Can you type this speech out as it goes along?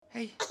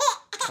Hey.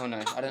 Oh no,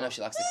 I don't know if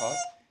she likes the cot.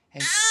 Hey.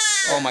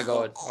 Oh my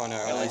god. Oh no.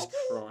 Ellie's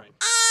crying.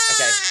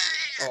 Okay.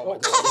 Oh my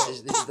god,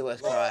 this is the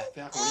worst cry.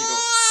 Falcon, what are you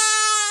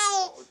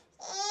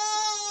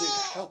doing?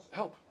 Dude,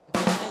 help.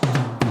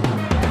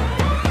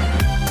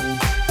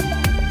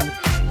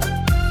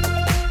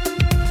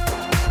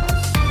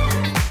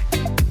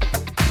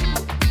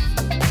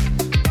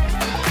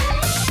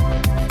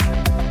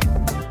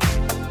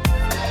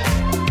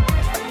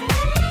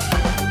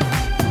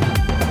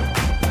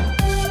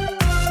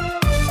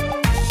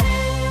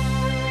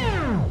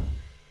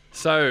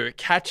 So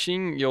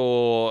catching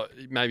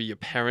maybe your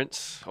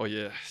parents or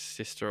your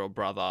sister or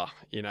brother,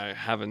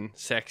 having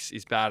sex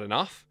is bad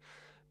enough,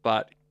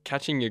 but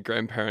catching your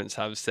grandparents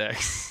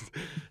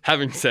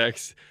having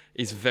sex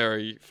is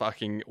very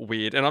fucking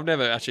weird. And I've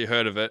never actually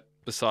heard of it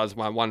besides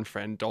my one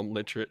friend, Dom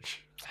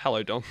Littrich.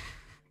 Hello, Dom.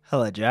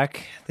 Hello,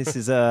 Jack. This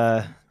is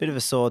a bit of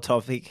a sore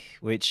topic,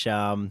 which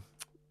I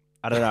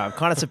don't know. I'm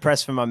kind of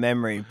suppressed from my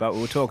memory, but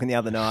we were talking the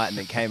other night and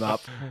it came up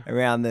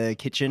around the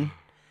kitchen.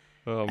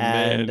 Oh,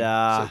 and,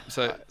 man.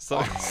 So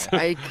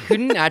I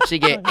couldn't actually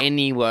get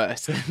any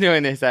worse than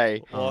doing this, eh?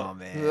 Oh,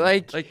 man. I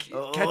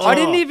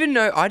didn't even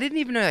know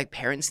like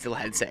parents still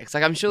had sex.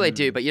 Like I'm sure they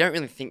do, but you don't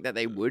really think that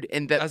they would.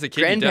 And that As a kid,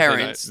 you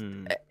definitely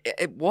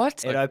grandparents,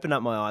 what? It opened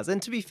up my eyes.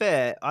 And to be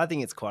fair, I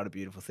think it's quite a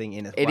beautiful thing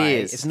in a It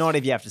way. is. It's not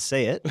if you have to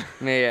see it,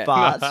 Yeah.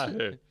 but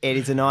No. it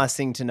is a nice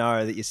thing to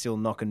know that you're still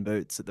knocking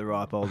boots at the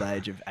ripe old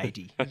age of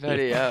 80.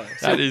 Bloody hell.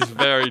 That is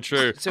very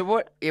true. So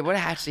what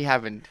actually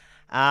happened?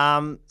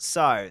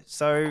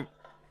 So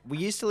we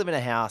used to live in a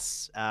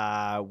house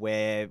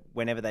where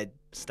whenever they'd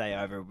stay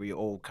over, we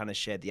all kind of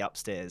shared the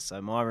upstairs.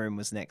 So my room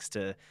was next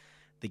to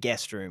the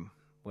guest room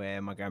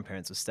where my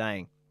grandparents were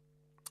staying.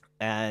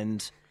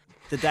 And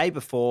the day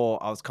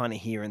before, I was kind of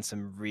hearing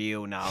some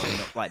real gnarly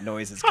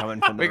noises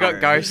coming from the room. We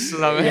got ghosts.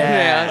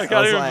 Yeah. I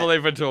can't even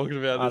believe we're talking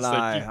about this.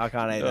 I know, I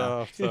can't either.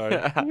 Oh, sorry.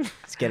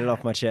 Let's get it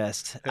off my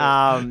chest.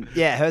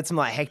 Heard some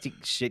hectic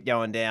shit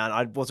going down.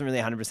 I wasn't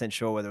really 100%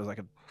 sure whether it was like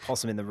a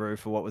possum in the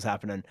roof or what was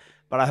happening,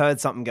 but I heard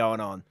something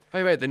going on.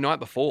 Wait, the night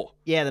before?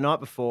 Yeah, the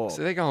night before.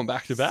 So they're going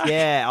back to back?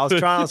 Yeah, I was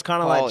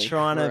kind of Holy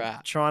trying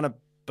crap. to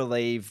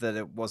believe that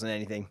it wasn't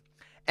anything.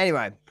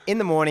 Anyway, in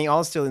the morning, I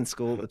was still in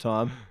school at the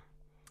time.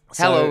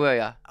 How old were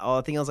you? Oh,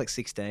 I think I was like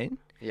 16.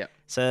 Yeah.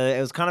 So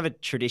it was kind of a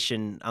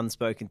tradition,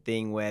 unspoken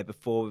thing where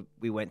before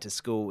we went to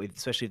school,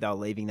 especially if they were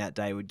leaving that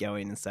day, we'd go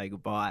in and say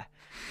goodbye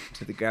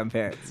to the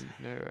grandparents.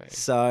 No way.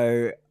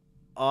 So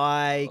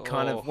I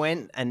kind of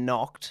went and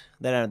knocked.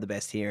 They don't have the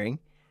best hearing.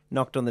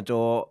 Knocked on the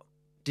door,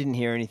 didn't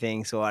hear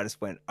anything, so I just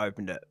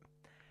opened it.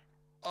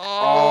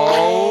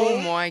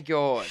 Oh my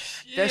god.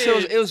 So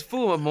it was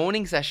full of a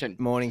morning session.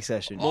 Morning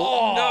session.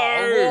 Oh,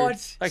 no.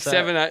 What? Like So-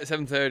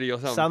 7:30 or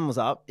something. Sun was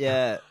up.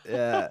 Yeah.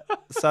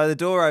 So the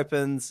door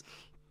opens.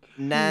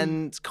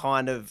 Nan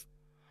kind of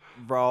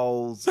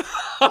rolls. I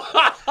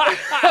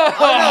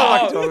don't know if I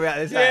can talk about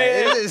this.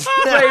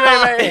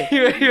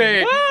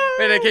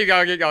 Wait, no,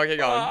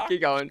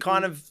 keep going.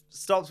 Kind of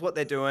stops what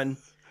they're doing,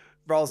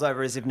 rolls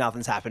over as if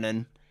nothing's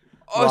happening.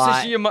 Oh,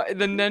 Right. so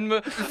the nen...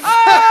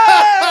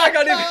 I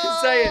can't even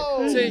say it.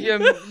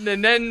 So the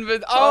nen...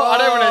 I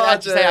don't want to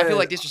actually say it. I feel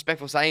like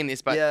disrespectful saying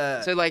this, but...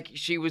 Yeah. So, like,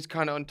 she was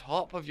kind of on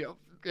top of your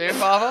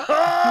grandfather?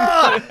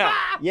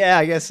 Yeah,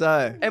 I guess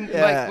so. And,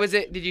 Yeah. like,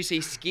 did you see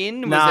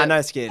skin?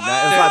 No skin. No,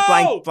 it was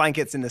like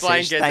blankets in the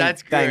Blankets, seats.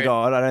 that's Thank good.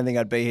 God. I don't think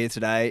I'd be here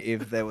today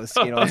if there was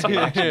skin on skin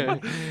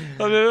action.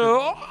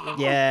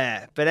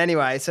 Yeah. But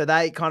anyway, so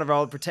they kind of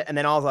rolled, and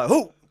then I was like,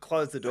 "Ooh!"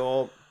 Closed the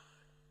door.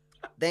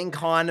 Then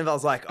kind of, I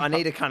was like, I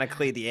need to kind of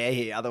clear the air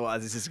here.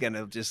 Otherwise, this is going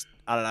to just,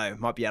 I don't know,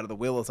 might be out of the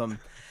will or something.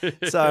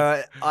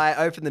 So I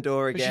opened the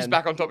door again. She's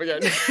back on top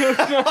again. Joking.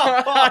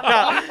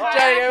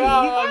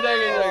 I'm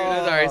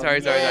joking.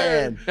 Sorry.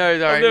 Man. No,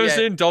 sorry. I've never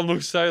seen Dom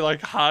look so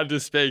like hard to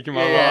speak in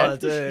my Yeah. Oh, life.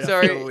 dude,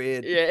 Sorry. I feel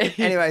weird. Yeah.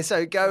 Anyway,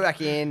 so go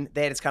back in.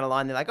 They're just kind of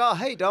lying there like, oh,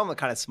 hey, Dom. They're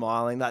kind of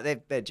smiling.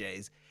 Like, they're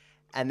G's.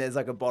 And there's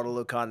like a bottle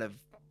of kind of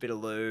bit of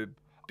lube,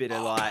 bit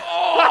of like,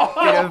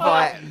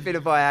 bit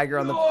of Viagra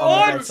on the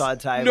bedside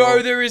table.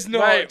 No, there is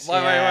not. Wait.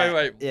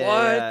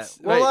 Yeah. What?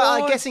 Well,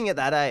 I'm What? guessing at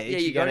that age, Yeah,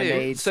 you're you going to gotta.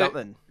 need So-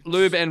 something.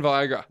 Lube and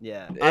Viagra.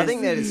 Yeah. I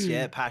think they're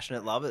just,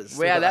 passionate lovers.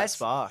 Still Wow, got that that's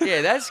spark.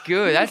 yeah, that's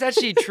good. That's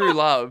actually true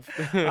love.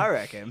 I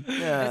reckon. Yeah.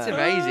 That's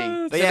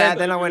amazing. But So yeah,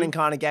 then I went and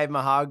kind of gave him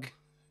a hug,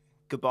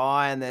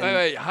 goodbye, and then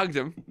Wait, hugged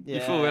him. You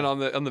Yeah. full went on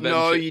the bed.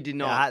 no, and shit. you did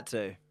yeah, I not. had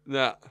to.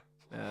 Nah.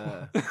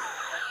 Yeah.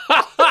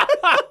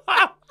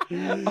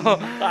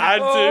 I had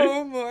to.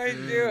 Oh my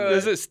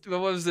god.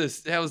 What was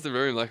this? How was the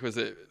room? Like, was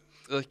it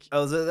like? There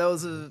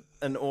was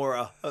an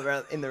aura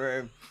around in the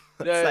room.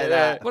 Let's Yeah, say yeah.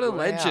 that. What a Wow.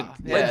 legend!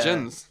 Yeah.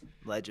 Legends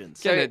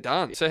Legends. getting it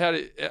done. So how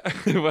did?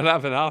 What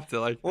happened after?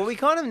 Like, Well, we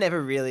kind of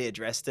never really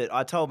addressed it.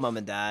 I told mum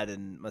and dad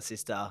and my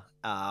sister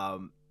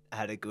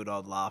had a good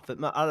old laugh. But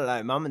I don't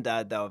know, mum and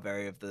dad, they were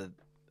very of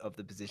of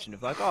the position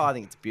of like, oh, I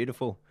think it's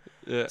beautiful.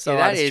 Yeah. So Yeah,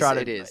 I that just is- try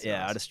to, it is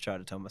yeah, I nice. just try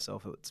to tell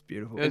myself it's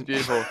beautiful. It's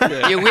beautiful.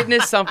 Yeah. You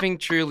witnessed something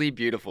truly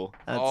beautiful.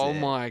 That's Oh it.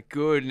 my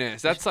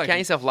goodness, that's like Count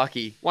yourself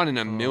lucky. 1 in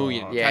a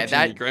million. Oh, yeah, catching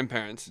that- your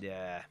grandparents.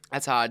 Yeah,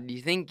 That's hard.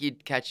 You think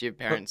you'd catch your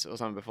parents or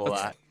something before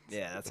that?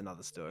 yeah, that's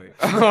another story.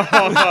 Wait, what?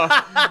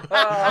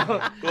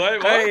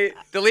 Hey,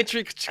 the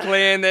Littrich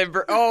clan. I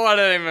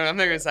don't even. I'm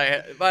not gonna say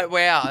it. But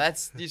wow,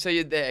 that's you. So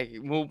you're there.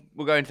 We'll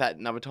go into that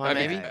another time,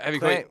 Have you- maybe. have you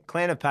clan, caught-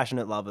 clan of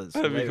passionate lovers.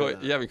 Have you, Leave it caught,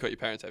 at you haven't caught your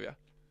parents, have you?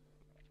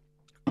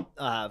 that.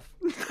 I have.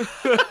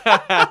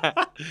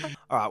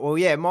 All right. Well,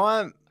 yeah,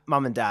 my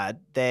mum and dad,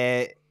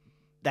 they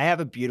have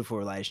a beautiful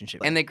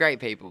relationship. And they're great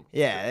people.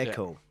 yeah, they're Yeah.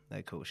 cool.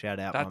 They're cool. Shout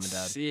out, mum That's and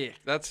dad. sick.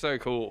 That's so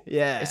cool.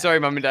 Yeah. Sorry,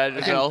 mum and dad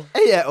as well.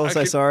 Yeah,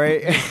 also could-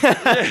 sorry.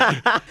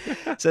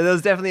 So there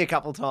was definitely a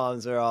couple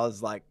times where I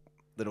was like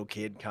little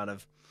kid kind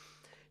of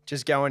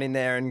just going in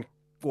there and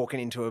walking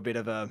into a bit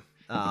of a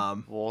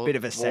War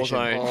session.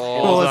 zone.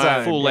 Oh, War zone,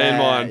 zone, full yeah,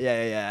 landmine.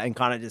 Yeah, and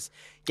kind of just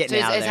getting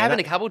So out of it's there.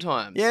 happened a And couple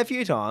times. yeah, a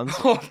few times.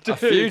 A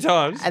few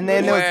times. And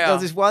then there Wow.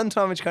 was this one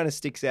time which kind of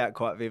sticks out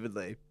quite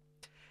vividly.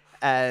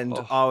 And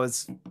Oh. I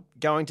was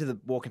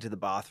walking to the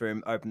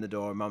bathroom, open the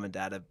door, and mum and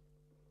dad are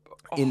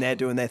in there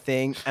doing their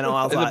thing, and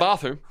I was in like, the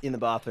bathroom. in the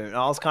bathroom, and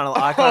I was kind of,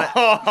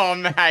 Oh,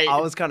 mate. I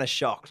was kind of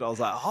shocked. I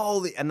was like,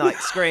 holy, and like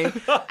scream,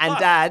 and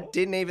dad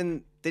didn't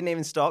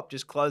even stop,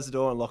 just closed the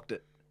door and locked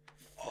it.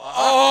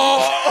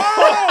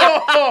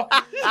 Oh,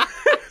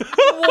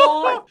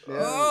 what?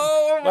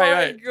 Oh my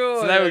Wait. god,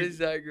 So they that were- is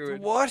so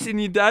good. What? And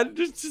your dad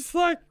just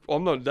like,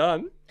 I'm not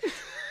done.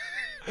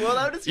 Well,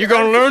 that was You're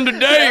gonna learn today.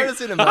 That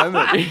was in a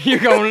moment. You're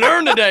gonna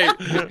learn today.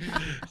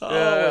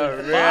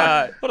 Oh,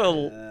 right. What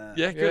a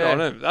yeah, good Yeah.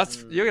 on him.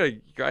 That's you got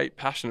a great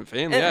passionate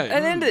family. At Yeah,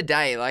 the end of the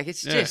day, like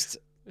it's Yeah. just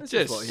it's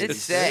just what he it's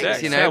It's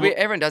sex, you It's know. how we-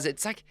 Everyone does it.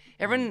 It's like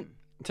everyone.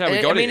 It's how we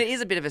I got mean, here. it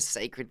is a bit of a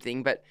sacred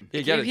thing, but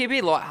Yeah, it get can it.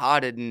 be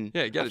light-hearted and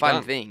Yeah, get a it fun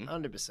done. thing.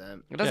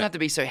 100%. It doesn't Yeah. have to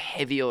be so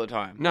heavy all the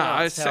time. No,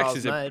 That's how I sex was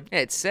is a, made. Yeah,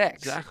 it's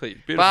sex. exactly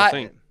beautiful But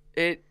thing.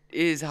 it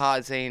is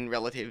hard seeing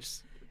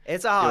relatives.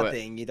 It's a hard it.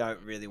 thing you don't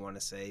really want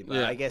to see, but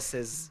Yeah. I guess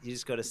you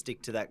just got to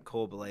stick to that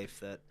core belief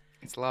that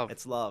It's love.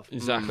 it's love.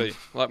 Exactly.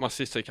 Like my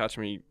sister catch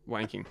me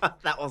wanking.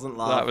 That wasn't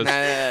love. That was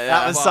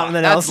That was fuck.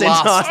 something That's else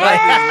lust. entirely.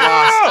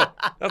 That's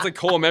that's a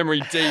core memory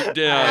deep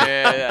down.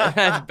 yeah,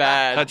 that's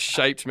bad. That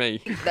shaped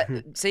me.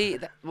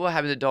 What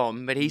happened to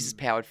Dom? But he's just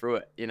powered through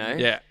it. You know.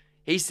 Yeah.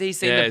 He's seen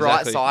Yeah, the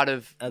bright exactly. side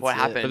of That's what it.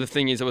 happened. But the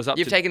thing is, it was up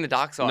You've to taken the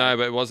dark side. no,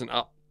 but it wasn't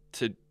up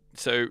to.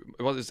 So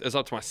it was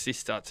up to my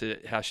sister to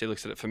how she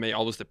looks at it. For me, I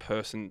was the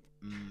person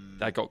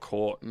that got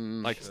caught,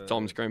 like Sure.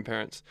 Dom's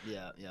grandparents.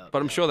 Yeah.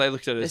 But I'm sure they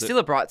looked at it There's as still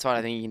a bright side.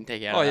 I think you can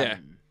take out. oh of yeah, that.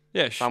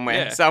 yeah, Somewhere.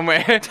 yeah.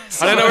 Somewhere. I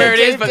don't know where it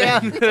is, but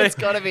Deep down, it's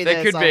gotta be there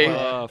there could be. somewhere.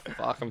 Oh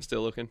fuck, I'm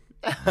still looking.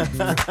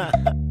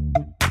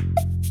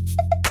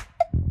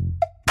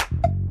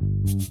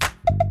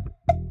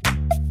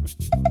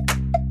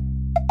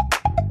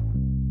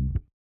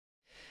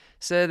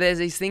 So there's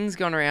these things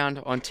going around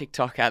on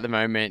TikTok at the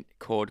moment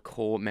called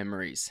core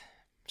memories.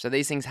 So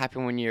these things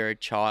happen when you're a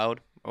child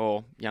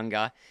or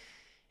younger.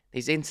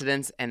 These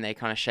incidents and they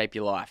kind of shape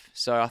your life.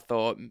 So I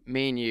thought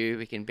me and you,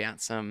 we can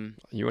bounce some,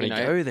 You want to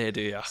know, go there,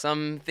 do you?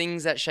 some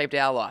things that shaped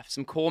our life,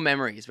 some core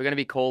memories. We're going to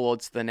be call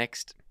lords for the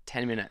next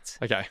 10 minutes.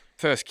 Okay,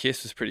 first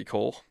kiss was pretty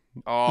cool.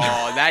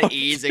 Oh, that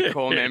is a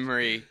core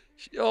memory.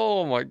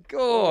 Oh my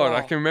god,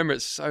 I Oh. can remember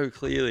it so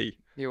clearly.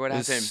 Yeah, what It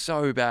was happened?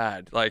 so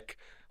bad, like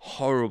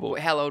horrible.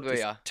 How old were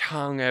Just you?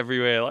 tongue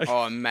everywhere, like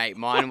Oh, mate,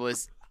 mine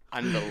was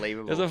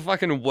unbelievable. there's a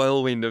fucking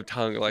whirlwind of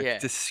tongue, like Yeah.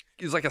 just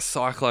it was like a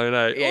cyclone.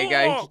 Eh? Yeah,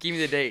 go, Oh! give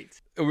me the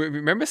deets.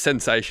 Remember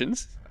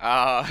Sensations?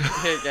 Oh,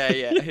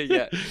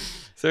 yeah.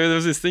 So there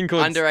was this thing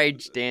called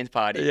Underage dance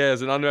party. Yeah, it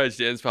was an underage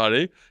dance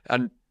party,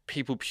 and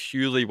people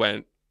purely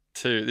went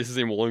to this is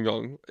in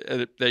Wollongong,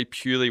 and they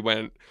purely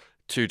went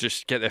to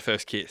just get their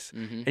first kiss,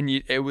 Mhm. and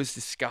it was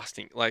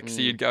disgusting. Like, so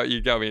you'd go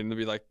in, and there'd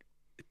be like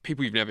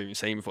people you've never even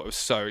seen before. It was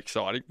so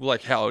exciting.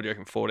 Like, how old do you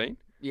reckon? 14?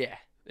 Yeah.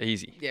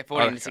 Easy. Yeah, I 14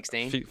 reckon. to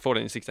 16.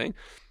 14 to 16.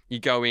 You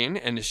go in,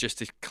 and it's just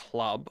this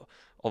club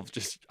of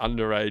just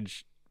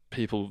underage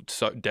people,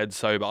 so dead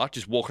sober,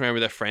 just walking around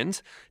with their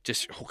friends,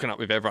 just hooking up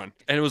with everyone.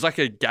 And it was like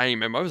a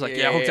game. And I was like,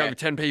 I hooked up with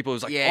 10 people. It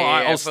was like,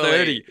 I was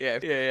fully.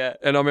 30. Yeah.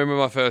 And I remember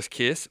my first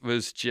kiss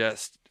was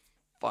just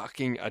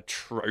fucking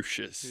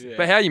atrocious. Yeah.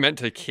 But how you meant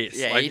to kiss?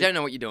 Yeah, like, you don't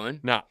know what you're doing.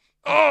 Nah.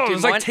 Oh, Dude, it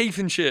was like mine- teeth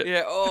and shit.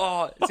 Yeah.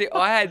 Oh, see,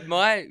 I had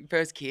my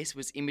first kiss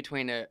was in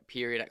between a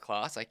period at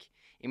class, like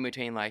in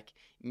between like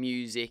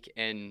music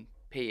and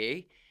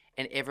PE,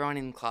 and everyone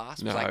in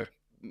class was No. like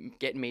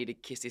getting me to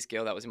kiss this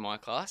girl that was in my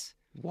class.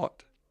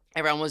 What?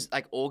 Everyone was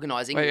like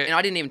organising, Wait. and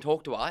I didn't even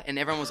talk to her, and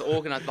everyone was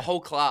organised. The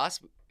whole class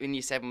in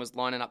year 7 was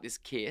lining up this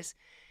kiss,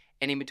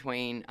 and in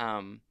between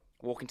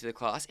walking to the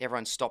class,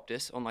 everyone stopped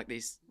us on like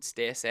this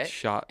stair set,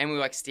 Shut. and we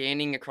were like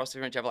standing across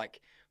from each other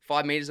like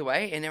 5 meters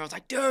away, and everyone's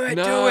like, do it,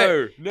 No, do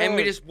it. no. And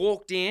we just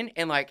walked in,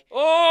 and like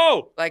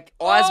Oh! eyes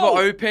Oh!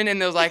 were open,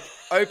 and there was like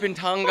open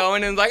tongue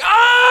going, and it was like,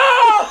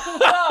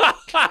 oh!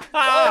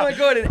 Oh my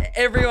God. And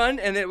everyone,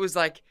 and it was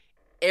like,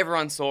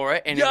 everyone saw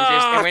it, and it was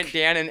just, it went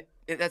down, and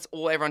that's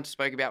all everyone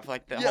spoke about for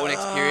like the whole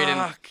next period. And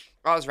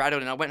I was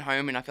rattled, and I went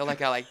home, and I felt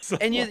like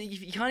and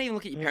you can't even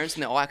look at your parents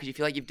in the eye because you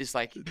feel like you've just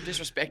like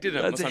disrespected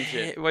them or some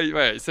shit.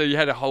 Wait. So you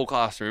had a whole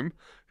classroom,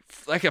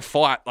 like a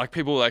fight, like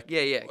people like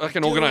like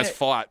an organized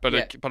fight, but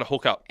a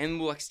hookup. And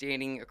we're like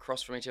standing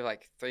across from each other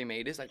like 3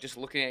 meters, like just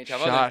looking at each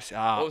other. Shut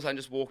up. All of a sudden,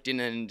 just walked in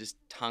and just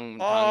tongue.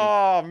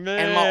 Oh man!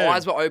 And my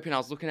eyes were open. I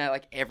was looking at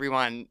like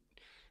everyone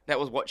that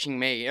was watching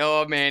me.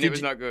 Oh man, it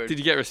was not good. Did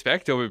you get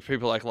respect, or were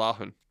people like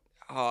laughing?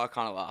 Oh,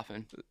 kind of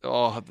laughing.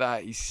 Oh,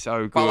 that is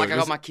so good. But like I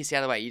got my kiss out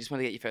of the way. You just want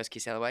to get your first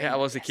kiss out of the way. How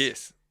was the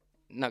kiss?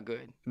 Not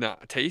good. No,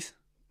 teeth.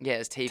 Yeah,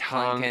 it's teeth,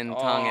 clanking,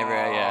 tongue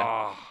everywhere.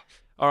 Yeah.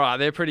 All right,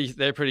 they're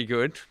pretty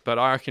good, but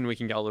I reckon we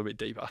can go a little bit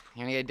deeper.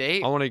 You want to go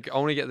deep? I want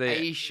to get the.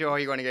 Are you sure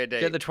you want to go deep?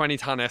 Get the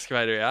 20-ton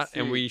excavator out,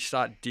 and we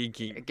start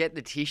digging. Get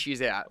the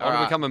tissues out. I want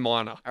to become a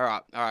miner. All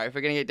right. If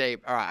we're gonna get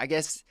deep, all right. I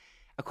guess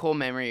a core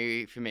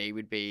memory for me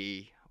would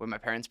be when my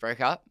parents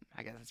broke up.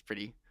 I guess that's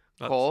pretty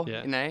core,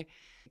 you know,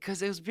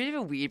 because it was a bit of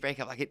a weird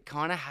breakup. Like it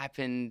kind of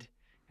happened.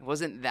 It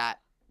wasn't that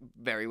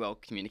very well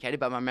communicated,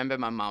 but I remember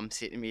my mum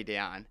sitting me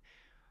down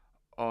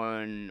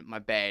on my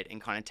bed and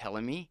kind of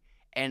telling me.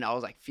 And I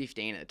was like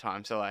 15 at the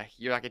time, so like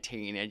you're like a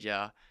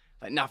teenager,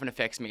 like nothing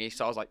affects me.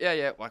 So I was like,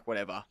 yeah, like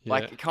whatever. Yeah.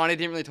 Like kind of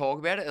didn't really talk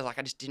about it. It was like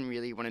I just didn't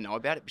really want to know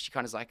about it. But she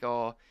kind of was like,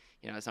 oh,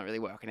 you know, it's not really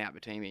working out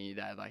between me and your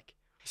dad. Like,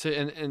 so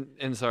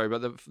and sorry,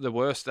 but the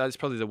worst, that's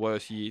probably the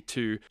worst year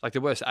to like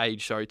the worst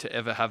age, sorry, to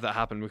ever have that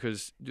happen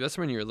because that's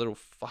when you're a little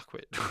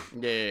fuckwit.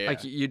 Yeah.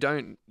 Like you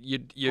don't.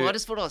 Well, I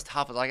just thought I was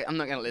tough. I was like, I'm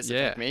not gonna let this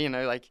affect me, you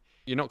know, like.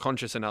 You're not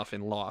conscious enough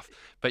in life,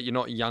 but you're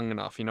not young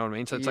enough. You know what I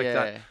mean? So it's like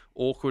that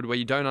awkward where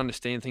you don't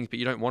understand things, but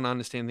you don't want to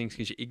understand things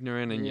because you're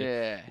ignorant and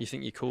you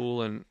think you're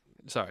cool. And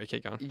sorry,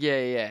 keep going.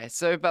 Yeah.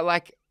 So, but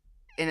like,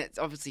 and it's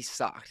obviously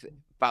sucked.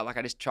 But like,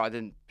 I just tried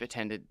to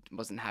pretend it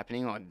wasn't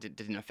happening or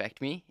didn't affect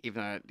me,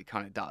 even though it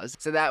kind of does.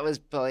 So that was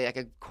probably like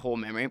a core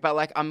memory. But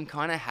like, I'm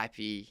kind of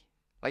happy.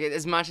 Like,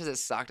 as much as it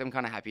sucked, I'm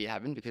kind of happy it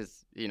happened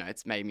because, you know,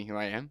 it's made me who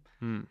I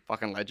am.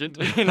 Fucking legend.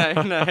 you know?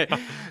 No.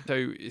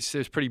 So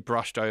it's pretty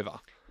brushed over.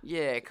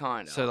 Yeah,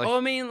 kind of. So like, I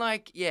mean,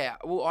 like, yeah.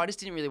 Well, I just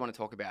didn't really want to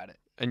talk about it.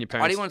 And your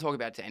parents? I didn't want to talk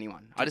about it to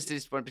anyone. I just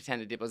want to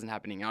pretend it wasn't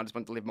happening. I just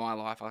want to live my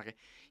life. Like,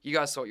 you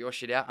guys sort your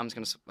shit out. I'm just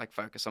going to like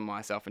focus on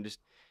myself and just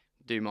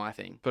do my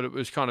thing. But it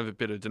was kind of a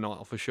bit of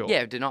denial for sure.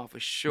 Yeah, denial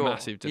for sure.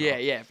 Massive denial.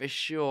 Yeah, for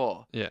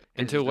sure. Yeah.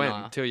 Until when?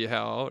 Until you're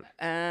how old?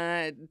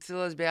 Until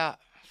I was about,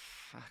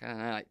 I don't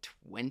know, like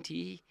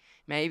 20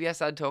 maybe. I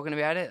started talking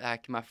about it.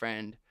 Like my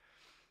friend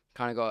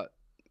kind of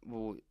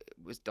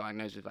was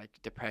diagnosed with like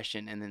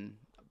depression, and then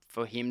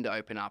for him to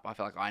open up, I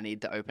felt like I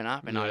need to open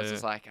up, and I was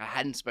just like, I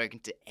hadn't spoken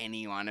to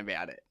anyone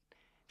about it,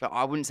 but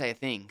I wouldn't say a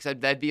thing. So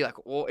they'd be like,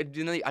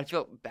 I'd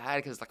feel bad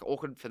because it's like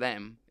awkward for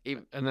them.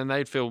 And then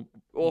they'd feel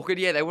awkward.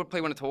 Yeah, they would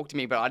probably want to talk to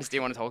me, but I just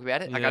didn't want to talk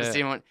about it. Like I just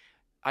didn't want.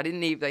 I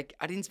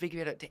didn't speak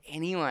about it to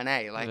anyone.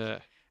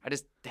 Like I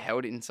just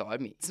held it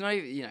inside me. It's not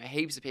even, you know,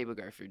 heaps of people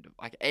go through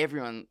like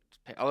everyone.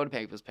 A lot of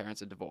people's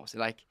parents are divorced.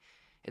 Like.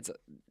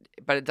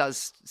 But it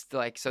does still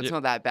like, so it's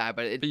not that bad,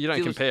 but you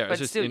don't compare. But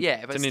it's just still, but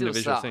it's an still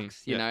individual sucks, thing,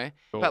 you know.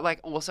 Cool. But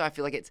like, also, I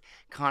feel like it's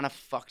kind of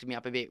fucked me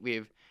up a bit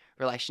with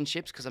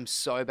relationships because I'm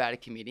so bad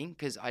at committing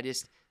because I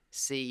just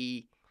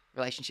see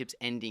relationships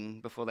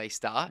ending before they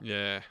start.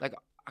 Yeah. Like,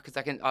 because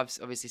I've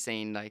obviously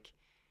seen like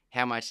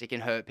how much it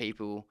can hurt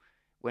people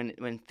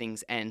when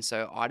things end.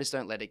 So I just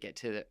don't let it get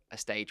to a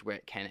stage where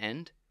it can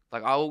end.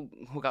 Like I'll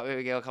hook up with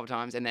a girl a couple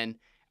times and then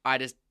I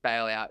just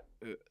bail out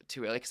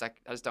too early because I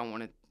just don't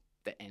want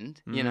the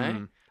end, you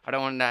know? I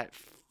don't want that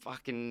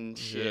fucking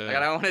shit. Like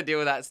I don't want to deal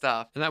with that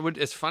stuff. And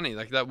it's funny,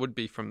 like that would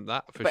be from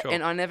that for sure.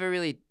 And I never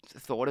really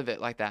thought of it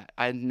like that.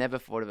 I never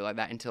thought of it like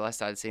that until I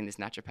started seeing this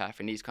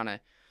naturopath, and he's kind of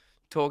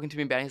talking to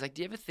me about it. He's like,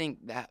 do you ever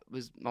think that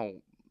was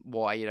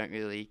why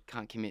you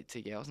can't commit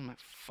to girls? I'm like,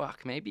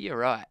 fuck, maybe you're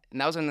right. And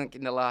that was in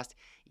the last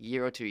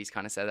year or two he's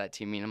kind of said that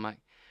to me, and I'm like,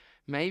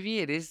 maybe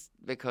it is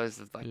because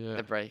of like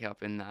the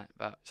breakup and that,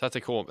 but so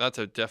that's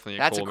definitely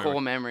a core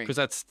memory because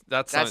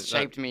that's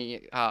shaped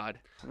me hard.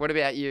 What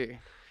about you?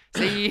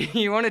 See,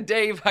 you want a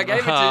deep? I gave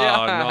it to you.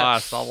 Oh,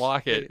 nice! I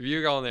like it. If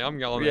you're going there, I'm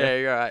going there.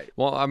 Yeah, you're right.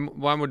 Well,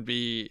 one would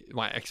be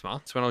my eczema.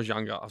 It's when I was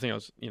younger. I think I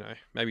was,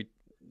 maybe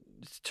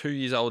 2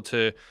 years old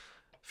to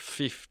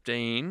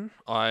 15.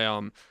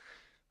 I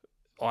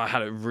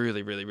had it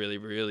really, really, really,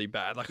 really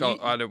bad. Like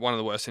I had one of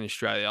the worst in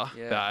Australia.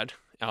 Yeah. Bad.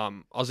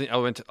 I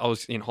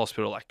was in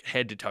hospital like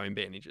head to toe in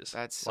bandages.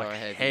 That's so like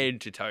heavy.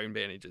 Head to toe in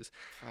bandages.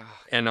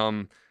 And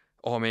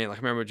oh man, like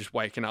I remember just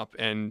waking up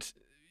and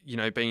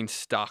being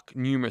stuck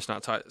numerous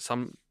nights.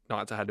 Some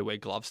nights I had to wear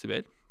gloves to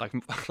bed, like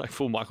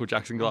full Michael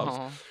Jackson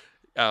gloves,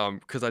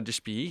 because I'd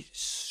just be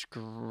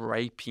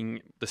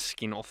scraping the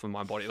skin off of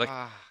my body,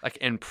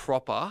 and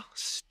proper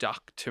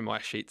stuck to my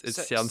sheets. It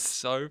sounds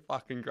so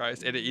fucking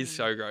gross, and it is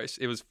so gross.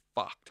 It was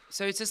fucked.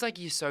 So it's just like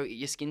your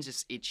skin's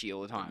just itchy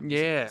all the time.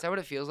 Yeah. Is that what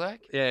it feels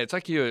like? Yeah, it's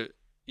like you're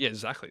Yeah,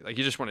 exactly. Like,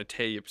 you just want to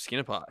tear your skin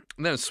apart.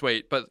 And that was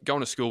sweet, but going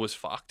to school was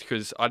fucked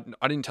because I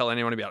didn't tell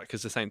anyone about it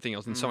because the same thing. I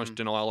was in so much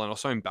denial and I was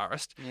so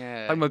embarrassed.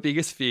 Yeah. Like, my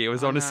biggest fear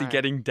was honestly know.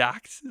 getting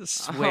dacked. I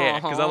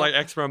swear, because I like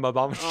eczema on my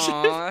bum and shit.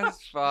 Oh,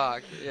 that's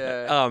fucked.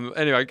 Yeah.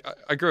 Anyway,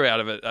 I grew out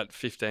of it at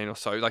 15 or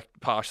so, like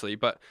partially,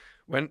 but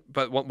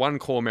one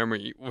core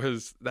memory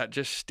was that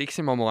just sticks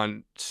in my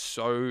mind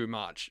so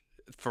much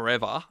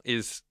forever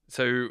is,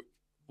 so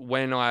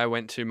when I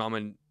went to mum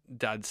and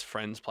dad's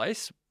friend's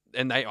place,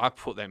 and I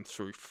put them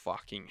through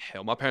fucking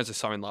hell. My parents are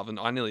so in love, and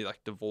I nearly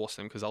like divorced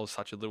them because I was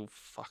such a little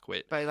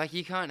fuckwit. But like,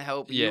 you can't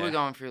help. Yeah. You were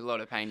going through a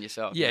lot of pain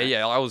yourself. Yeah, you know?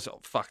 yeah, I was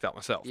fucked up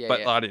myself, Yeah, but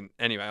yeah. I didn't.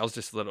 Anyway, I was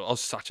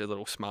such a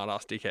little smart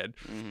ass dickhead.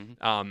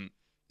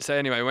 So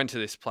anyway, I went to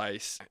this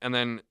place, and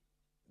then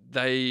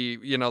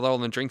they're all on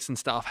the drinks and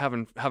stuff,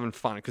 having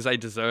fun because they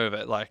deserve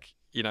it, like,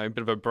 a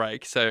bit of a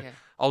break. So Yeah.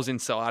 I was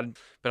inside,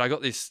 but I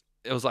got this.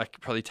 It was like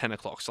probably 10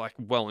 o'clock, so like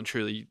well and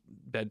truly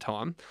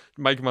bedtime.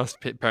 Making my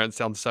parents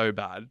sound so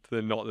bad.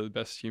 They're not the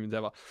best humans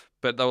ever.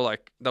 But they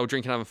were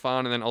drinking, having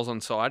fun, and then I was on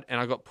side,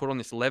 and I got put on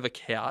this leather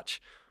couch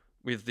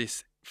with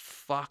this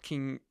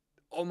fucking,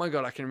 oh my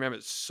God, I can remember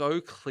it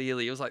so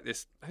clearly. It was like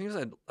this, I think it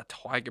was a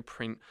tiger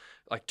print,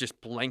 like just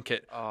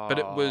blanket, but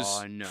it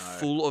was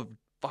full of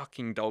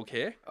fucking dog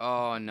hair.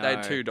 Oh no. They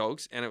had 2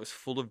 dogs, and it was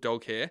full of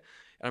dog hair.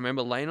 And I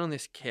remember laying on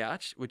this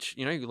couch, which,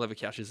 leather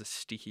couches are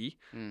sticky.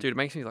 Dude, it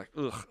makes me like,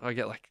 ugh, I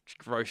get like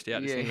grossed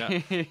out just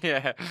thinking that.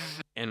 Yeah.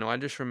 And I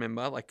just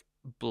remember like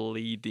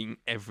bleeding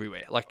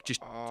everywhere, like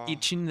just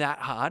itching that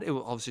hard. I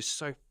was just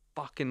so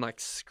fucking like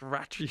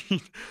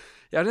scratchy.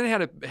 Yeah, I don't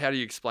know how do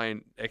you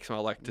explain eczema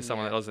like to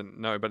someone that doesn't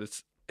know, but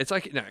it's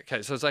like, no,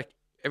 okay, so it's like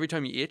every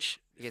time you itch,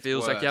 it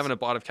feels like you're having a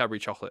bite of Cadbury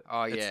chocolate.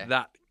 Oh, yeah. It's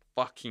that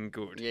fucking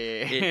good. Yeah.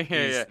 It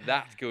is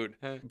that good.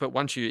 But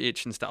once you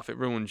itch and stuff, it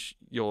ruins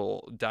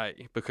your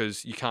day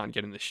because you can't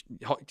get in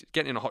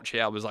getting in a hot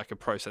shower was like a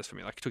process for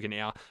me. Like, it took an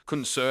hour.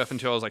 Couldn't surf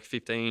until I was like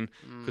 15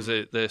 because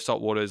the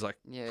salt water is like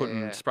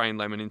spraying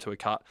lemon into a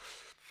cut.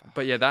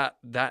 But yeah,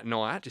 that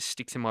night just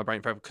sticks in my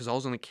brain forever because I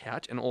was on the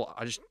couch and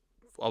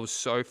I was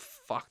so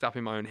fucked up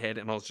in my own head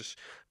and I was just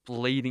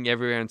bleeding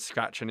everywhere and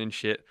scratching and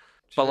shit.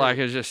 But like,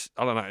 it's just,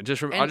 I don't know. I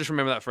just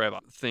remember that forever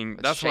thing.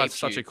 That's why it's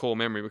such a core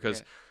memory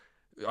because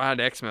I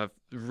had eczema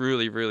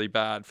really, really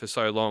bad for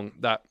so long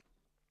that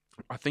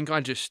I think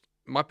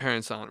my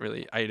parents aren't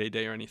really ADD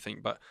or anything,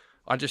 but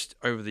I just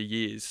over the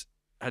years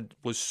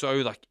was so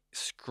like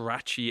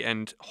scratchy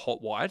and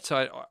hot wired.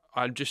 So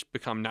I'd just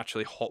become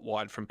naturally hot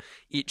wired from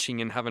itching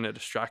and having a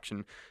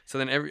distraction. So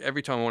then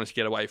every time I wanted to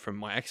get away from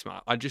my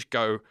eczema, I'd just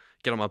go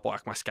get on my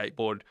bike, my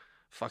skateboard,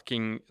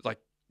 fucking like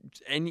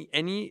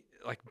any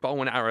like bow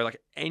and arrow, like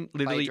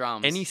literally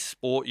any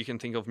sport you can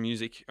think of,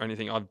 music or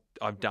anything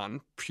I've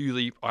done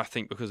purely, I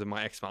think, because of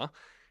my eczema,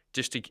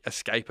 just to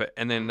escape it.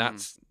 And then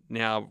that's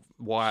now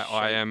why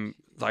I am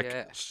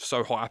like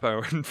so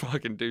hyper and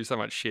fucking do so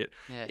much shit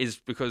is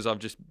because I've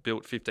just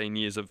built 15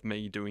 years of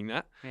me doing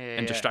that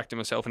and distracting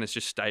myself, and it's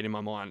just stayed in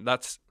my mind.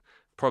 That's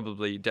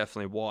probably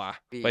definitely why.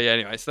 But yeah,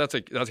 anyway, so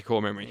that's a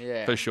core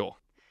memory for sure.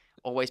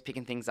 Always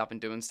picking things up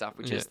and doing stuff,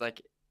 which is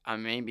like, I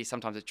mean, maybe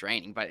sometimes it's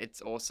draining, but it's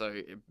also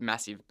a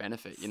massive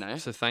benefit,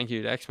 So thank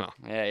you to eczema.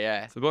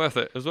 Yeah. It's worth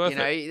it. It's worth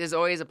it. There's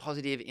always a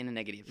positive in a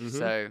negative. Mm-hmm.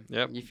 So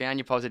you found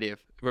your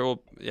positive. We're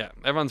all,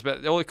 everyone's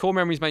better. All the core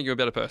memories make you a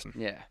better person.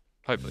 Yeah.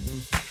 Hopefully.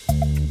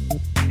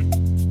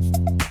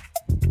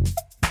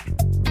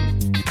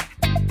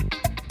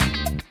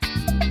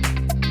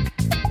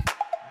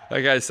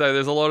 Okay, so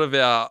there's a lot of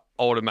our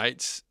older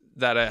mates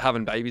that are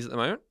having babies at the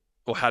moment,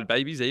 or had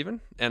babies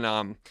even. And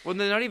well,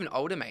 they're not even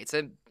older mates.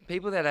 They're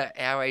people that are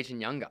our age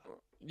and younger.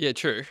 Yeah,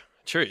 true.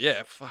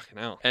 Yeah, fucking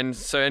hell. And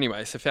so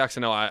anyway, so Fax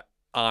and I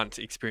aren't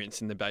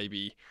experiencing the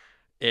baby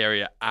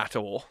area at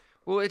all.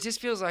 Well, it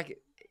just feels like,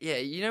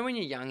 when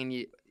you're young and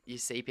you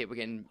see people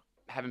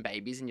having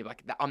babies and you're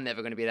like, I'm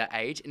never going to be that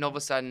age. And all of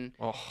a sudden,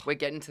 we're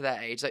getting to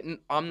that age. Like,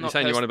 I'm not. You're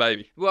saying you want a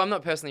baby? Well, I'm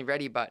not personally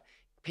ready, but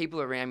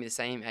people around me the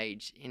same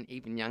age and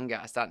even younger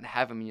are starting to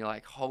have them, and you're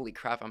like, holy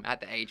crap, I'm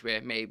at the age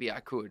where maybe I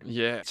could.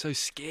 Yeah, it's so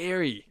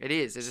scary. It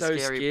is. It's so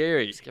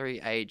scary.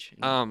 Scary age.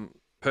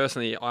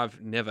 Personally,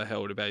 I've never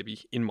held a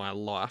baby in my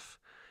life,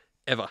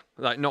 ever.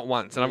 Like, not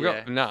once. And I've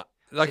got,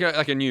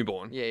 like a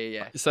newborn.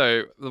 Yeah.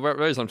 So the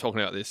reason I'm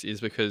talking about this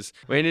is because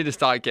we need to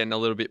start getting a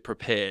little bit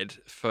prepared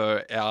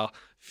for our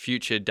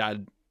future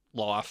dad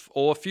life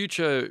or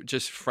future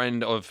just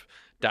friend of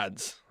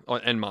dads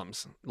and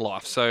mums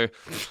life. So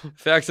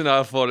Fax and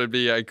I thought it'd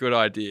be a good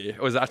idea.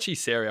 It was actually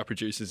Sarah, our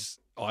producer's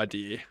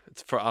idea.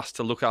 It's for us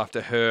to look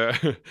after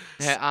her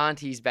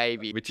auntie's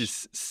baby, which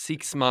is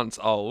 6 months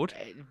old.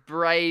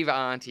 Brave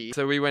auntie.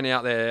 So we went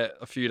out there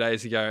a few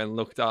days ago and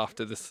looked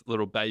after this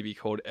little baby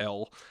called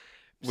Elle,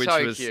 which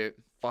was cute.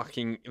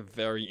 Fucking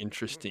very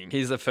interesting.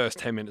 Here's the first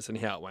 10 minutes and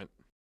how it went.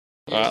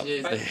 All right,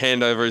 the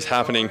handover is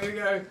happening. Here we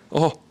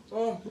go.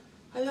 Oh,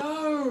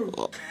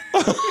 hello.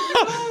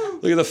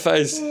 Look at the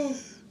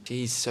face.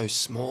 She's so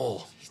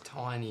small. She's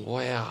tiny.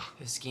 Wow.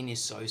 Her skin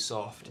is so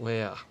soft.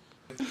 Wow.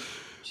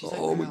 She's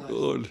oh my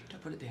God.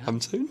 Don't put it down.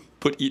 I'm saying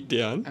put it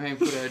down. I mean,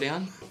 put her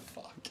down.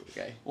 Fuck.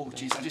 Okay. Oh,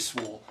 jeez, I just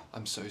swore.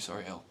 I'm so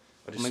sorry, Elle.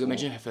 Oh my god,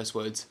 imagine her first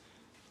words.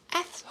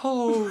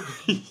 Asshole.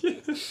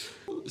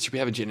 Should we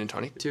have a gin and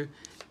tonic? To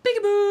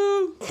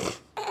peekaboo.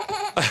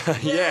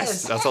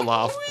 Yes, that's a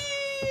laugh.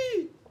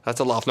 That's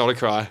a laugh, not a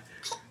cry.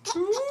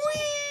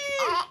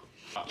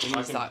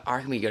 I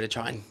reckon we got to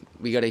try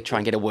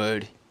and get a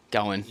word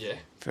going. Yeah.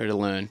 For her to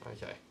learn.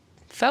 Okay.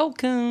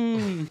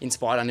 Falcon.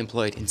 Inspired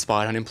unemployed.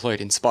 Inspired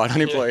unemployed. Inspired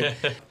unemployed.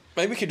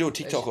 Maybe we could do a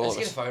TikTok all of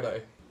Let's us. get a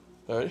photo.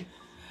 Ready?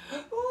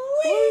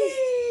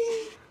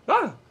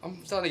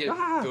 I'm starting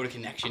to build a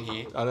connection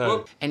here. I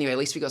know. Anyway, at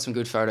least we got some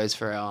good photos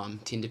for our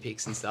Tinder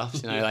pics and stuff.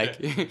 You know, like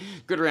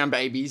good around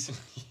babies,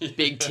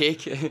 big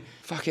tick.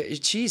 Fuck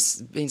it,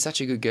 she's been such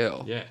a good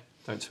girl. Yeah.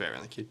 Don't swear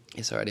around the kid.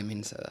 Yeah, sorry, I didn't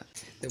mean to say that.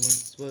 There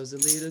once was a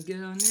little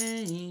girl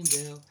named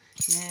Elle,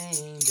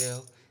 named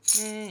Elle,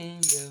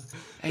 named Elle.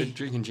 We're Hey,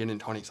 drinking gin and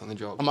tonics on the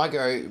job. I might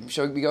go.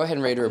 Shall we go ahead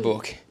and read her a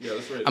book? Yeah,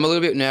 let's read I'm a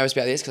little bit nervous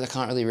about this because I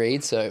can't really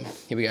read. So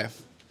here we go.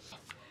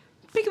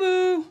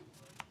 Peekaboo.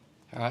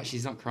 All right,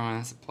 she's not crying.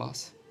 That's a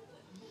plus.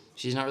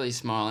 She's not really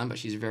smiling, but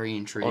she's very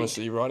intrigued.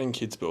 Honestly, writing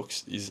kids'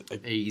 books is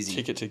a Easy.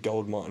 ticket to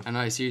gold mine. I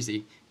know,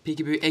 seriously.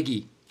 Peekaboo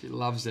Eggy. She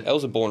loves it.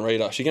 Elle's a born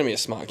reader. She's going to be a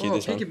smart kid,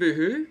 this one. Peekaboo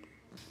who?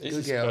 This Good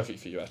is girl. perfect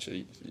for you,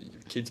 actually.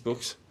 Kids'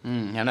 books. I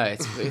know,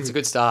 it's a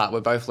good start. We're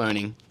both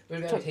learning. We're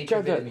about to teach her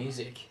a bit of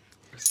music.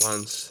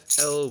 Once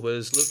Elle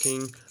was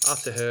looking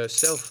after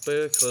herself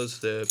because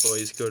the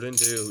boys couldn't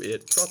do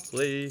it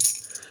properly.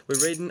 We're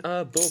reading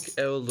a book.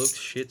 Elle looks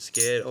shit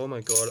scared. Oh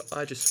my god,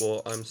 I just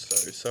swore. I'm so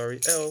sorry,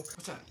 Elle.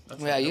 What's that?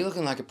 Wow, you're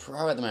looking like a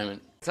pro at the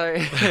moment. So,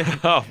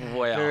 Oh,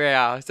 wow.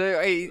 wow. So,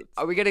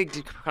 are we going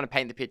to kind of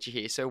paint the picture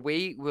here? So,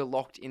 we were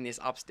locked in this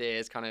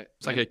upstairs kind of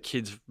It's like a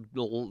kid's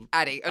little...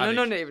 attic. No,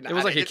 not even. It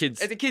was like a attic.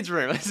 kid's... It's a kid's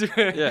room.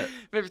 Yeah.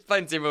 But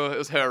plain and simple, it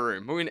was her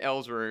room. We were in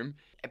Elle's room,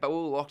 but we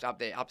were locked up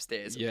there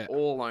upstairs, Yeah.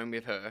 all alone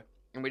with her.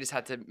 And we just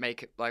had to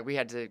we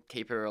had to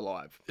keep her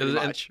alive, pretty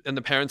And, much, and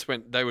the parents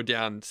they were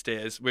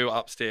downstairs. We were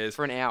upstairs.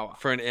 for an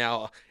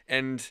hour.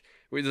 And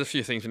there's a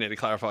few things we need to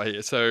clarify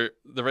here. So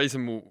the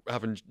reason we're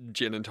having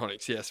gin and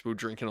tonics, yes, we're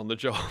drinking on the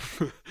job.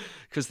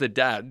 Because the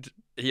dad,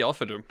 he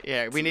offered them.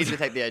 Yeah, we needed to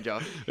take the edge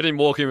off. We didn't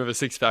walk in with a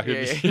six-pack of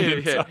Yeah, gin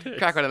and yeah. tonics.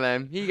 Crack on a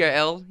lamb. Here you go,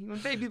 Elle. You want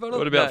a baby bottle?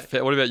 What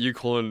about you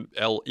calling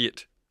Elle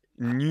it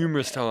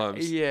numerous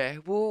times? Yeah,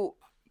 well,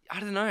 I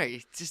don't know.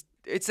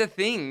 It's a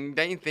thing,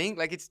 don't you think?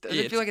 Like, it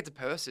doesn't feel like it's a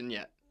person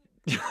yet.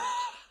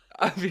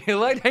 I feel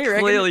like, don't you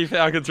reckon? Clearly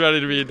Falcon's ready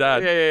to be a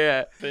dad.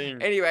 Yeah.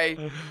 Thing.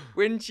 Anyway,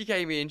 when she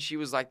came in, she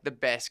was like the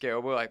best girl.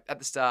 We're like, at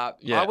the start,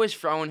 Yeah. I was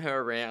throwing her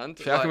around.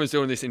 Falcon like, was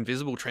doing this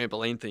invisible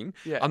trampoline thing.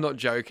 Yeah. I'm not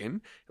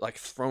joking. Like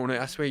throwing her.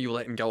 I swear you were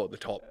letting go at the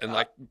top and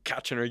like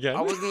catching her again.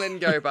 I wasn't letting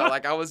go, but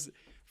like I was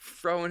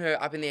throwing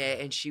her up in the air,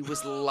 and she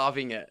was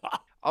loving it.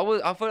 I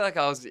felt like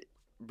I was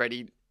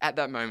ready at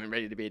that moment,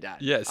 ready to be a dad.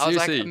 Yeah, I was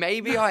seriously. like,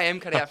 maybe I am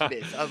cut out for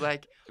this. I was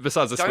like,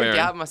 Besides the don't swearing.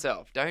 doubt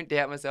myself. Don't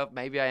doubt myself.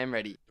 Maybe I am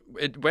ready.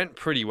 It went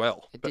pretty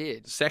well. It but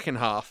did. Second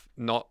half,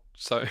 not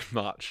so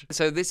much.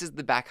 So this is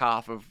the back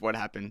half of what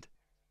happened.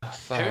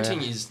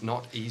 Parenting is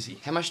not easy.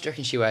 How much do you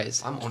reckon she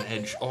weighs? I'm on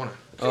edge. Oh no.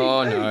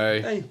 Oh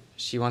no. Hey.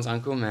 She wants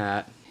Uncle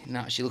Matt.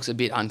 No, she looks a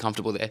bit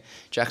uncomfortable there.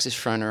 Jack's just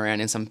thrown her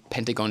around in some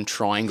pentagon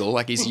triangle,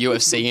 like he's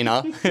UFC in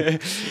her.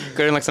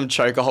 Got in like some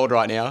choker hold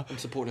right now. I'm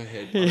supporting her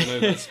head. I don't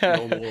know if that's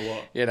normal or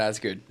what. Yeah, that's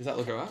good. Does that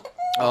look alright?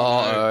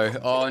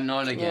 Oh,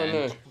 not again.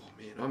 No.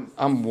 Oh, man,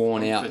 I'm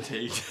worn out.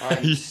 Fatigued.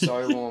 I'm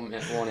so worn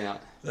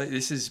out.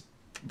 This is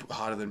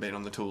harder than being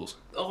on the tools.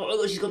 Oh,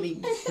 look, she's got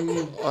me.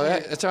 Oh, yeah,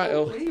 that's alright,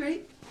 Elle.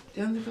 Ready?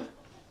 Down the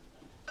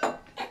car.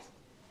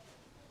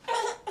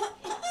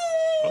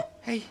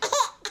 Hey.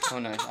 Oh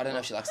no, I don't know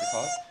if she likes the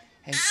cot.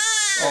 Hey.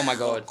 Oh my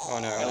god. Oh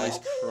no. Ellie's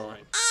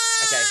crying.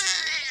 Okay.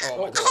 Oh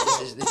my god,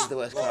 this is the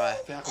worst cry.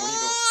 Falcon, what are you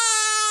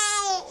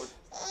doing?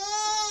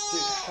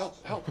 Dude,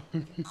 help.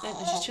 No,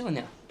 she's chilling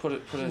now. Put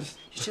her.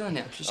 She's chilling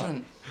now. She's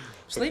chilling.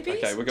 Sleepies?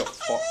 Okay, we got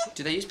fucked.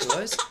 Do they use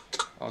pillows?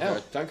 Oh Elle,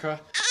 god. don't cry.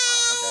 Okay,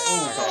 I'm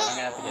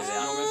gonna have to get it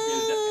out. You're meant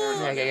to be a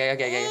parent.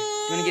 Okay. Do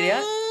you wanna get it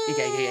out?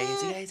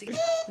 Okay. It's okay.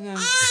 No.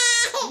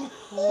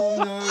 Oh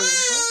no.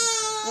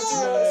 That's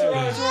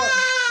alright.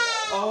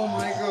 Oh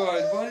my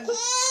god. What?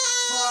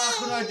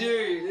 Fuck, what did I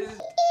do?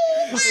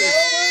 I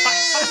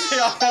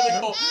had to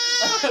call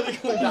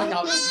back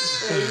up.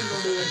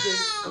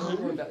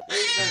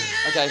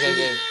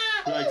 Okay.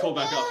 Hey, call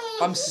back up.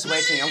 I'm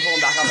sweating. I'm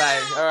calling back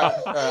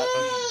up,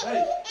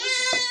 Alright.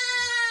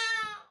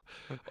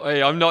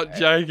 Hey, I'm not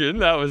joking.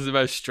 That was the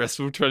most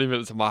stressful 20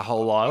 minutes of my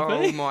whole life.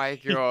 Oh my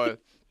god.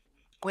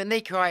 When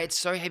they cry, it's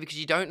so heavy because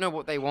you don't know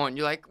what they want.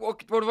 You're like,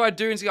 what do I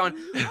do? And she's going,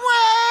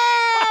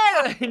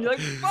 "Wah!" And you're like,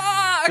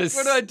 fuck,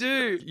 what do I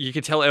do? You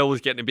could tell Elle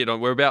was getting a bit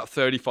on. We're about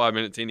 35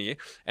 minutes in here,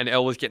 and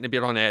Elle was getting a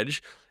bit on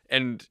edge.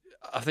 And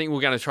I think we're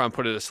going to try and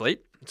put her to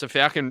sleep. So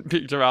Falcon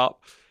picked her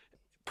up,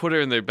 put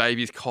her in the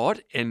baby's cot,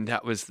 and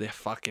that was the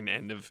fucking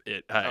end of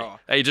it. Hey, Oh,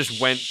 they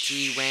just went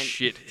she went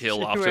shit hill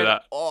She after went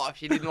that. off.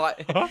 She didn't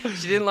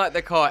like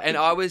the cot, and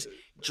I was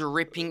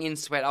dripping in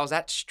sweat. I was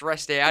that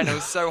stressed out and it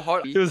was so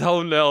hot. He was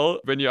holding Elle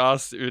when you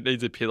asked if it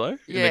needs a pillow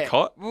in the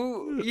cot.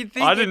 Well, you'd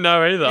think I didn't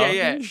know either.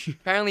 Yeah.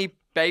 Apparently,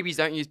 babies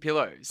don't use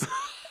pillows.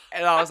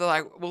 And I was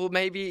like, well,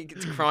 maybe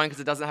it's crying because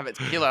it doesn't have its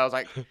pillow. I was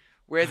like,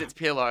 where's its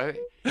pillow?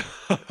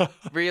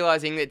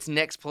 Realizing that its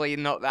neck's probably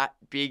not that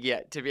big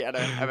yet to be able to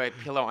have a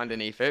pillow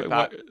underneath it.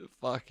 But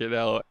Fucking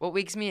hell. what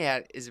wigs me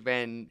out is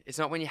when it's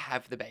not when you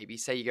have the baby.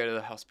 Say you go to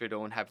the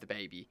hospital and have the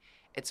baby.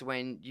 It's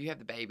when you have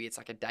the baby, it's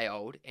like a day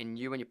old, and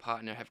you and your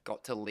partner have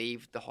got to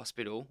leave the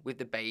hospital with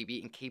the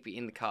baby and keep it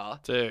in the car.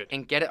 Dude.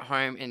 And get it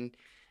home and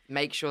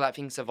make sure that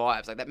thing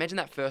survives. Like, imagine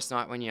that first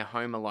night when you're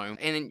home alone,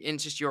 and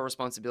it's just your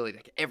responsibility,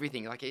 like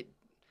everything. Like, you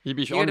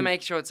got to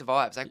make sure it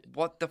survives. Like,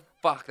 what the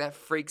fuck? That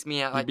freaks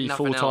me out. Like, you'd be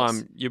nothing full-time.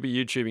 else. You'll be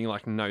YouTubing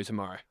like no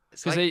tomorrow.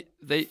 Because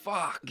Because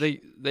fuck.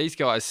 these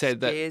guys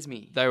said that Scares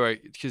me. they were,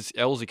 because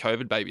Elle's a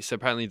COVID baby, so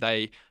apparently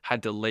they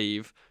had to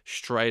leave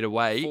straight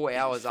away. 4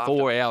 hours after.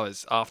 4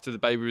 hours after the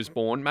baby was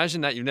born.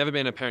 Imagine that. You've never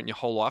been a parent your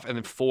whole life, and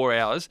then 4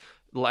 hours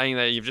laying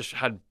there, you've just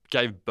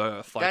gave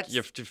birth. Like, you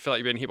have to feel like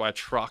you've been hit by a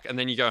truck, and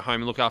then you go home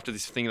and look after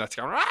this thing that's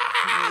going,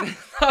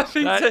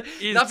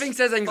 Nothing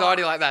says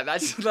anxiety like that.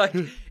 That's like,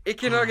 it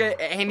cannot get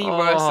any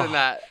worse than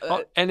that.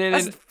 And then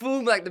That's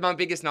full, like, my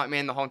biggest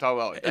nightmare in the whole entire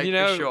world. Like, you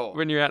know, for sure.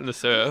 when you're out in the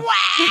surf.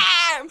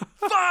 Wham!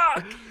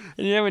 Fuck!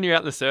 And you know, when you're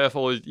out in the surf,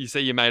 or you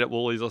see your mate at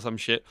Woolies or some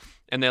shit,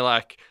 and they're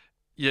like,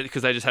 yeah,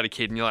 because they just had a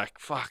kid, and you're like,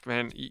 fuck,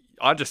 man.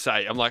 I just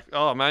say, I'm like,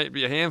 oh, mate,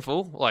 be a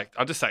handful. Like,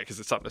 I just say it because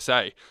it's something to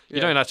say.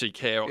 You don't actually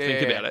care or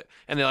think about it.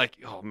 And they're like,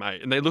 oh,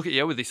 mate. And they look at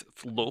you with this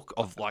look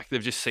of like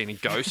they've just seen a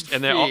ghost,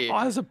 and their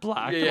eyes are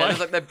black. Yeah, it's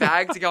like their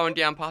bags are going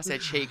down past their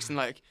cheeks, and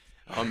like,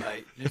 oh,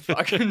 mate, it's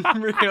fucking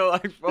real.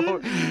 Like,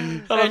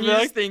 and you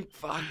just think,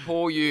 fuck,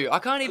 poor you. I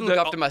can't even look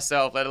after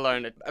myself, let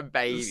alone a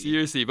baby.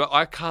 Seriously, but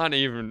I can't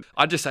even.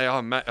 I just say,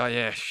 oh, mate, oh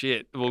yeah,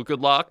 shit. Well, good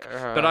luck.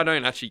 But I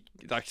don't actually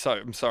like. So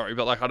I'm sorry,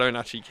 but like I don't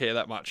actually care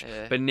that much.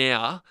 Yeah. But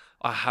now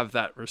I have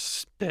that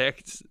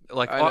respect.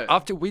 Like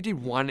after we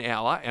did 1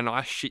 hour, and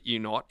I shit you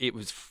not, it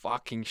was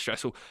fucking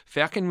stressful.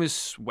 Falcon was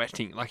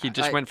sweating, like he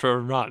just went for a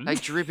run,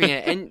 like dripping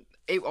it, and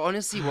it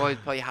honestly was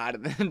probably harder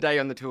than the day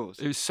on the tools.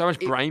 It was so much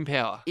brain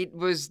power. It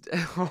was.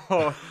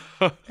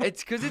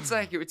 It's because it's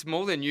like it's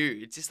more than you.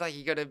 It's just like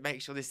you got to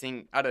make sure this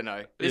thing. I don't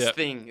know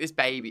this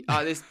baby.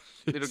 This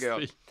little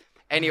girl.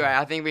 Anyway,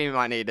 I think we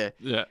might need a.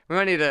 Yeah. We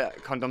might need a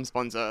condom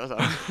sponsor or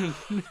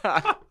something.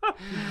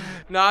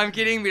 No, I'm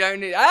kidding. We don't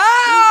need.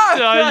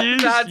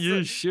 Ah!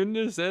 You shouldn't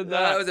have said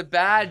that. That was a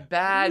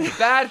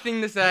bad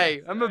thing to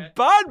say. I'm a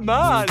bad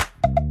man.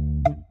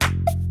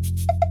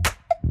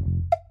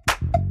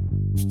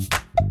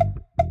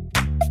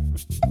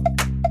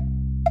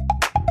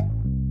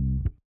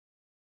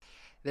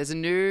 There's a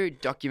new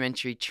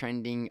documentary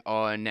trending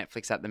on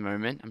Netflix at the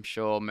moment. I'm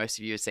sure most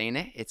of you have seen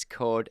it. It's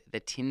called The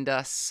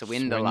Tinder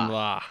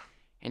Swindler.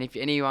 And if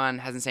anyone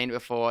hasn't seen it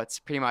before, it's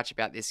pretty much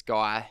about this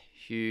guy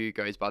who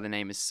goes by the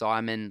name of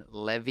Simon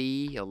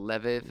Levy or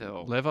Leviv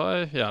or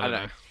Levi? Yeah, I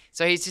don't know.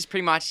 So he's just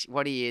pretty much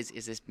what he is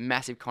this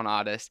massive con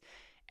artist,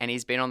 and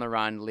he's been on the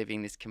run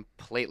living this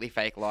completely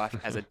fake life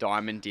as a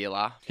diamond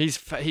dealer. He's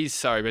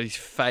sorry, but his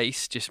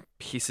face just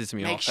pisses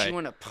me off. Makes you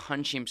want to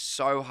punch him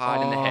so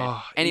hard in the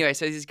head. Anyway,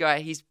 so this guy,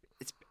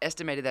 it's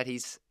estimated that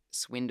he's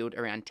swindled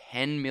around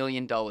 $10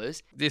 million.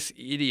 This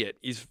idiot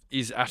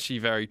is actually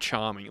very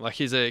charming. Like,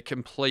 he's a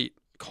complete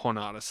con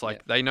artist.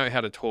 Like, they know how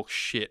to talk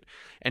shit,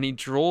 and he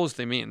draws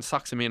them in,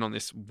 sucks them in on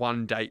this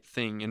one date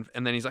thing,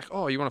 and then he's like,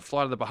 oh, you want to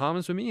fly to the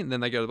Bahamas with me? And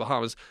then they go to the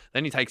Bahamas.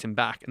 Then he takes him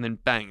back, and then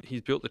bang,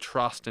 he's built the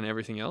trust and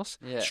everything else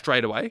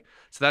straight away.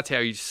 So that's how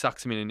he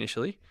sucks him in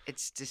initially.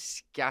 It's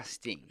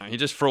disgusting.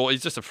 He's just fraud.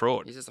 He's just a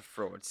fraud. He's just a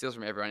fraud. Steals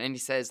from everyone. And he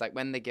says, like,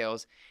 when the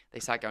girls,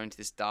 they start going to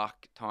this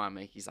dark time,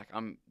 like, he's like,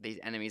 these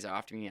enemies are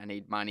after me. I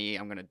need money.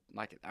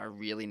 I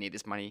really need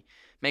this money.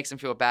 Makes them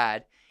feel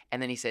bad.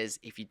 And then he says,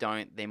 if you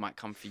don't, they might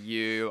come for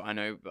you. I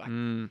know. Like,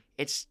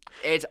 it's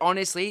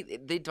honestly,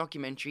 the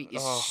documentary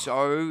is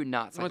so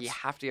nuts. Like, you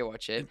have to go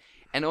watch it.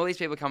 And all these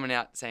people coming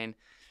out saying,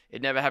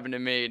 it never happened to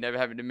me. It never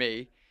happened to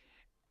me.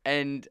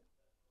 And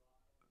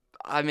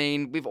I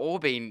mean, we've all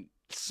been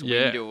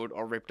swindled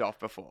or ripped off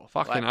before.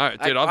 Fucking hell.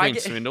 Dude, I've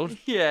been swindled.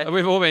 Yeah.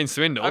 We've all been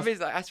swindled.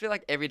 I feel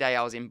like every day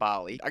I was in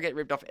Bali, I get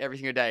ripped off every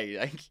single day,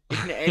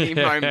 like in any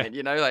moment,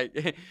 you know,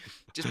 like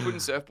just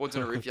putting surfboards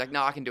on the roof. You're like,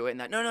 no, I can do it. And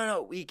like,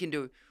 no,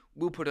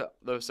 we'll put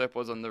the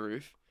surfboards on the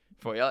roof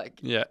for you, like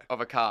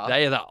of a car.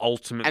 They are the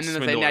ultimate and then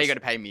swindlers. they say, now you got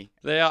to pay me.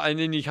 They are, and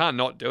then you can't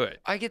not do it.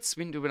 I get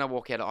swindled when I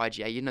walk out of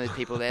IGA. You know, the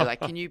people there,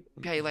 like, can you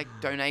pay, like,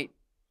 donate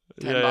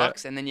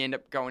 $10? And then you end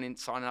up going in,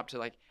 signing up to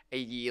like a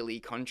yearly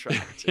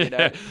contract, you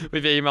know?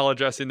 With your email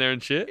address in there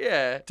and shit.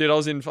 Yeah. Dude, I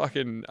was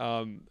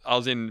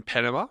in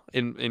Panama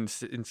in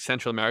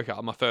Central America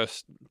on my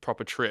first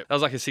proper trip. That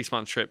was like a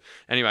 6-month trip.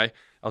 Anyway,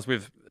 I was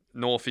with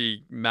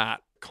Northie,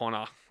 Matt,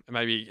 Connor, and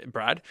maybe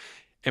Brad.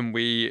 and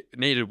we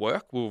needed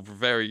work. We were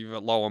very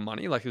low on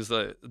money. Like, it was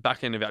the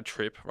back end of our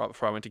trip right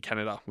before I went to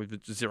Canada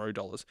with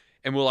 $0.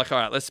 And we're like, all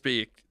right, let's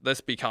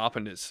be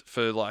carpenters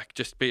for like,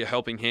 just be a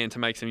helping hand to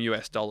make some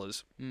US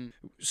dollars.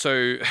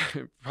 So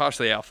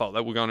partially our fault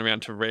that we're going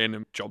around to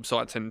random job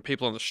sites and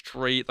people on the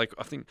street. Like,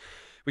 I think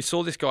we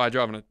saw this guy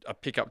driving a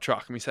pickup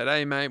truck and we said,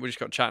 hey mate, we just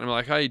got chatting. We're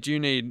like, hey, do you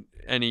need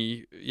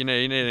any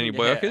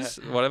workers,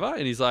 whatever?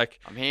 And he's like,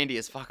 I'm handy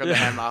as fuck on the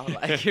hammer.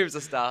 Like, give us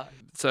a start.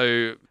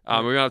 So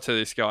we went up to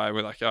this guy and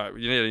we're like, all right,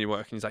 you need any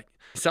work? And he's like,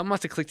 something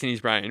must have clicked in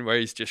his brain where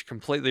he's just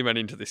completely went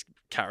into this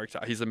character.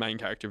 He's the main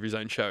character of his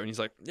own show. And he's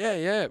like,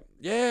 yeah.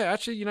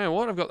 Actually, you know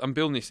what? I'm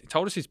building this. He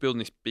told us he's building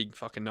this big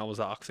fucking Noah's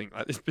Ark thing,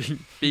 like this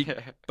big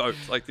boat,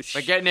 like this.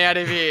 We're getting out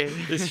of here.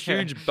 This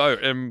huge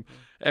boat. And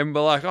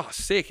we're like, oh,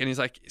 sick. And he's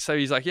like,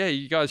 yeah,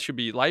 you guys should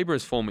be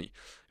labourers for me.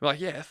 We're like,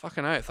 yeah,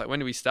 fucking oath. Like, when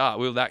do we start?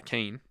 We were that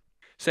keen.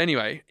 So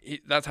anyway,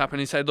 that's happened.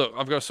 He said, look,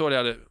 I've got to sort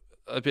out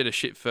a bit of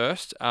shit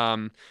first.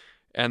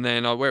 And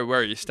then where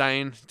are you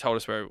staying? He told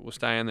us where we'll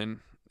stay, and then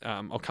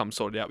I'll come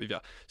sort it out with you.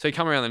 So he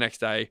come around the next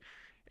day,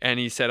 and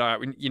he said, all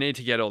right, you need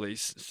to get all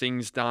these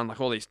things done, like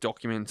all these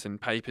documents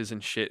and papers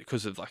and shit,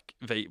 because of like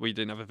we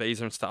didn't have a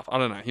visa and stuff. I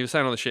don't know. He was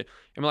saying all this shit,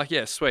 and we're like,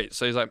 yeah, sweet.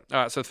 So he's like,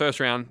 all right, so the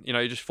first round,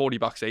 you're just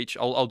 $40 each.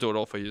 I'll do it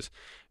all for you. I'm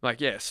like,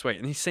 yeah, sweet.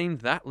 And he seemed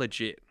that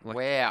legit. I'm like,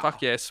 wow.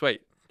 Fuck yeah,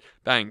 sweet.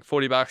 Bang,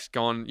 $40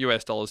 gone,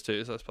 US dollars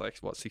too. So that's like,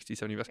 what, $60,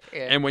 $70?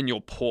 Yeah. And when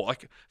you're poor,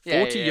 like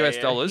 $40 US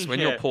dollars when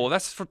you're poor,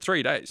 that's for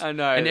 3 days. I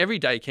know. And every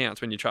day counts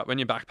when you're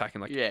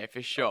backpacking. Like, yeah,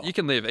 for sure. You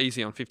can live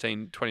easy on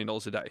 $15,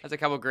 $20 a day. That's a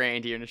couple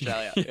grand here in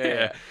Australia.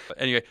 Yeah.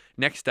 Anyway,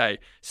 next day,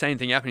 same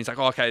thing happened. He's like,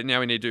 oh, okay, now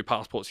we need to do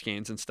passport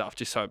scans and stuff,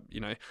 just so,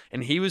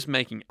 And he was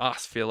making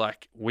us feel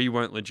like we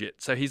weren't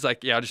legit. So he's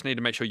like, yeah, I just need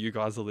to make sure you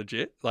guys are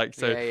legit. Like,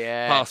 so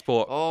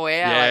passport. Oh,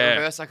 yeah. Like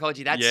reverse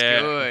psychology. That's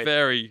good.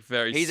 Very,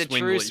 very He's swindly. a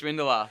true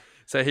swindler.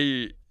 So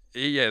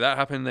that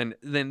happened.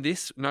 Then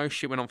this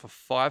shit went on for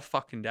 5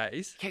 fucking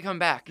days. Can't come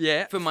back.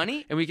 Yeah. For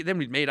money? And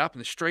we'd meet up in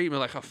the street and we're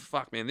like, oh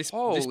fuck man, this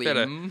Holy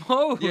better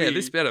moly. Yeah,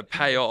 this better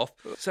pay off.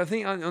 So I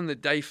think on the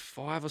day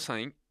 5 or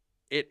something,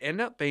 it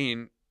ended up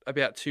being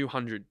about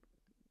 200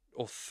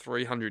 or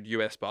 300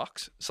 US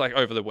bucks. It's like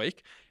over the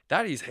week.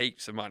 That is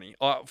heaps of money.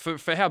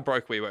 For how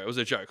broke we were, it was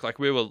a joke. Like,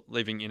 we were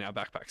living in our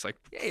backpacks, like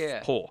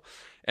poor.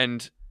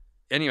 And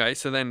anyway,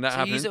 so then that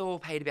happened. So you all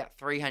paid about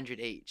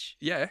 300 each.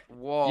 Yeah.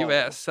 Whoa.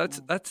 US.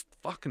 That's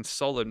fucking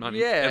solid money.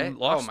 Yeah. And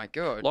oh my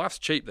god. Life's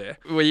cheap there.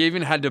 We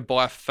even had to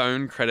buy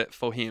phone credit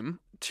for him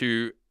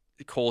to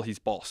call his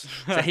boss.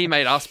 So he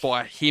made us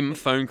buy him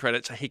phone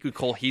credit so he could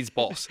call his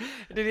boss.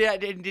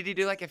 Did he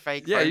do like a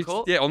fake phone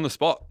call? Yeah, on the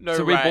spot. No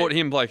so way. we bought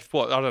him like,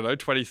 what, I don't know,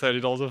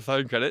 $20, $30 of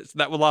phone credits.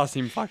 That will last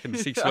him fucking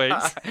 6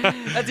 weeks.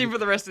 That's him for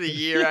the rest of the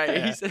year,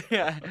 right?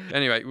 Yeah.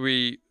 Anyway,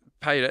 we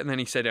paid it, and then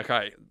he said,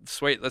 okay,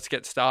 sweet, let's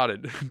get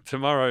started.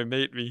 Tomorrow,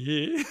 meet me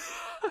here.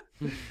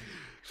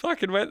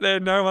 Fucking went there,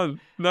 no one,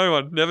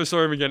 never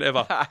saw him again,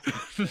 ever.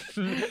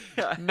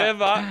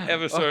 Never,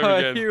 ever saw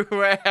him again.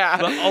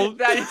 Wow,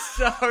 that is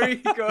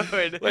so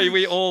good.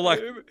 We all like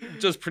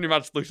just pretty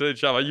much looked at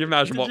each other. You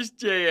imagine what?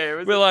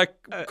 We're like,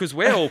 because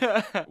we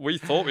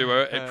thought we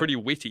were pretty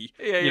witty.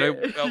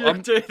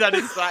 Dude, that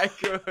is so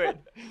good.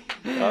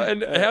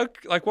 And how,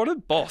 like, what a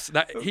boss.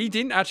 That he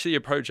didn't actually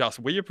approach us.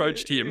 We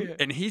approached him,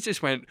 and he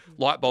just went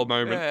light bulb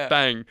moment,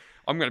 bang.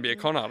 I'm going to be a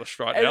con artist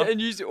now.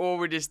 And you all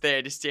were just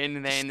there, just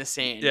standing there in the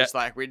sand, just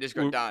like we just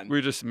got done. We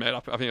just met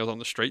up. I think I was on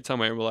the street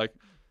somewhere, and we're like,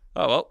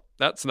 oh well,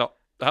 that's not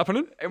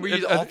happening. And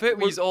we off it.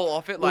 We all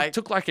off it. Like, it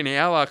took like an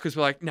hour because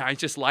we're like, no, he's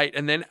just late.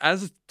 And then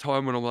as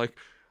time went on, I'm like,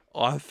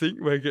 I think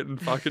we're getting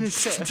fucking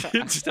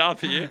stitched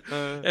up here.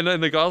 And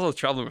then the guys I was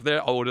traveling with,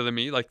 they're older than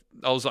me. Like,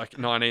 I was like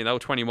 19, they were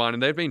 21,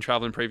 and they'd been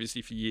traveling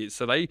previously for years.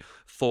 So they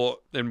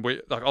thought, and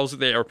I was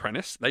their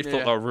apprentice, they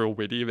thought they were real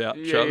witty about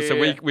traveling.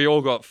 So we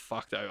all got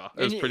fucked over.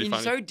 It was pretty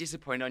funny. You're so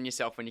disappointed on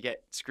yourself when you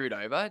get screwed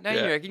over. Don't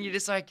you reckon? You're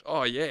just like,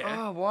 oh yeah.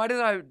 Oh, why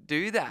did I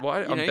do that?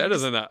 Why? I'm better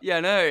than that. Yeah,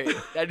 no.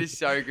 That is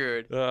so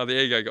good. The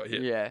ego got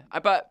hit. Yeah.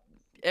 But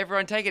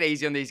everyone take it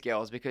easy on these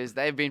girls because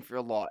they've been through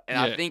a lot. And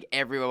I think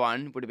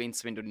everyone would have been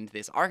swindled into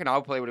this. I reckon I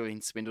probably would have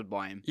been swindled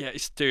by him. Yeah,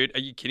 dude, are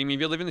you kidding me?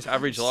 If you're living this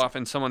average life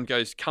and someone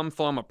goes, come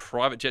fly my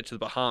private jet to the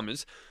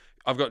Bahamas,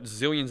 I've got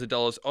zillions of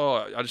dollars. Oh,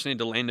 I just need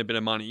to lend a bit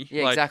of money.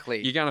 Yeah,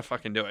 exactly. You're going to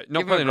fucking do it.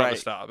 Probably not at the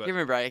start, but give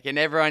him a break. And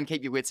everyone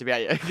keep your wits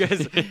about you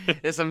because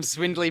there's some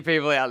swindly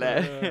people out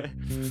there.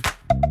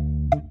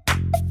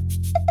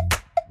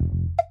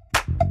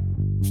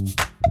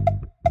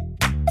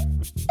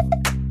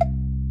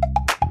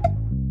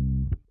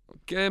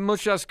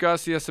 Muchas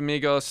gracias,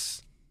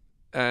 amigos.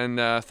 And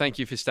thank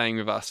you for staying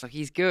with us. Like,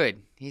 he's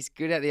good. He's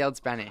good at the old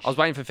Spanish. I was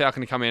waiting for Falcon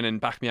to come in and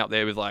back me up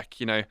there with, like,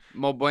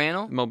 Muy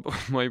bueno.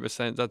 Muy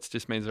percent. That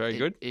just means very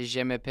good.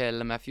 Je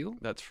m'appelle Matthew.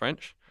 That's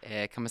French.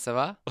 Comment ça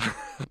va?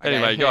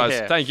 Anyway,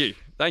 guys, thank you.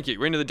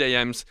 We're into the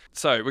DMs.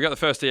 So we got the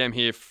first DM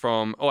here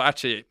from,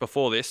 actually,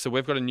 before this, so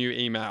we've got a new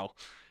email.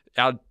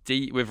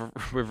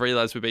 We've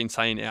realised we've been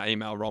saying our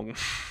email wrong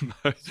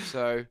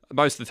so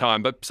most of the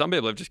time, but some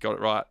people have just got it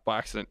right by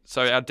accident.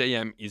 So our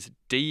DM is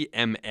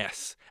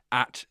dms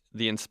at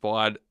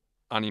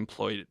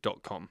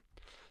theinspiredunemployed.com.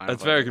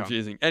 That's very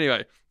confusing.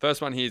 Anyway,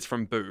 first one here is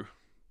from Boo.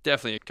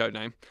 Definitely a code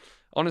name.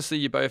 Honestly,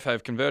 you both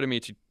have converted me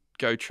to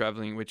go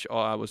traveling, which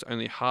I was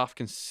only half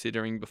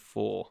considering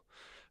before.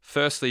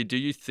 Firstly, do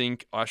you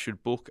think I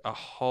should book a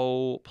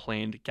whole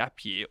planned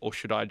gap year or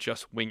should I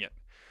just wing it?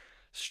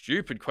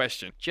 Stupid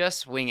question.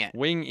 Just wing it.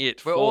 Wing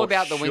it. We're all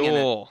about the winging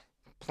it.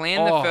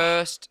 Plan the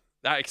first.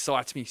 That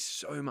excites me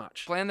so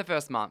much. Plan the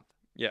first month.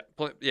 Yeah.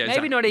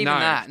 Maybe not even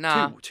that.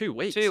 Nah. 2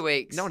 weeks. 2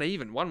 weeks. Not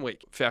even 1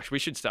 week. In fact, we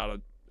should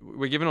start.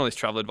 We're giving all this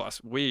travel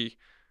advice. We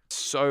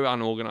so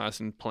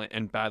unorganized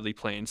and badly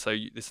planned. So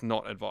this is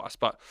not advice.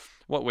 But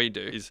what we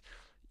do is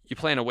you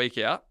plan a week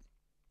out,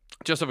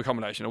 just of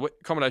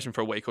accommodation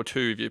for a week or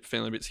two if you're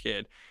feeling a bit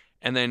scared,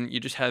 and then you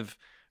just have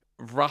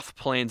rough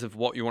plans of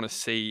what you want to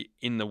see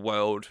in the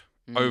world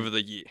over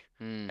the year,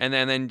 and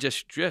then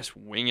just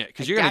wing it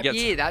because you're gonna get.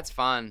 Yeah, that's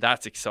fun.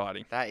 That's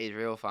exciting. That is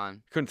real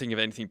fun. Couldn't think of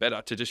anything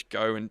better to just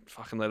go and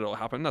fucking let it all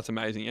happen. That's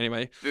amazing.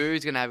 Anyway,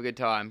 Boo's gonna have a good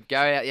time. Go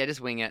out, yeah,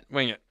 just wing it.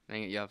 Wing it.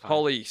 Yeah.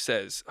 Holly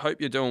says,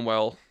 "Hope you're doing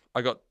well.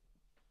 I got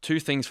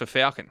 2 things for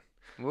Falcon.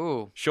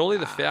 Ooh. Surely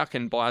the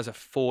Falcon buys a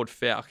Ford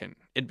Falcon.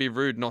 It'd be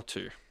rude not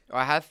to."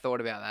 I have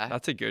thought about that.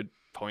 That's a good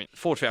point.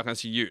 Ford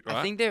Falcon's a ute, right?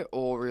 I think they're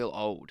all real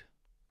old.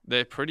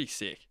 They're pretty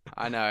sick.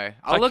 I know.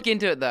 I'll look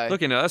into it though.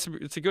 Look into it.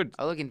 It's a good.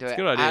 I'll look into it. It's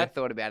a good idea. I have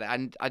thought about it,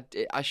 and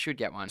I should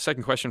get one.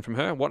 Second question from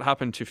her: what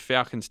happened to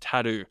Falcon's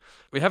tattoo?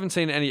 We haven't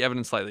seen any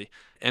evidence lately.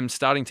 I'm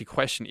starting to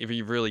question if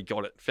he really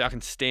got it.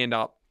 Falcon, stand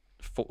up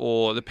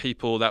for the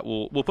people that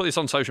we'll put this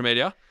on social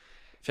media.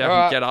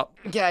 Falcon, get up.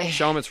 Okay.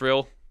 Show them it's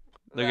real.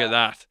 Look at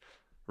that.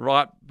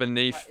 Right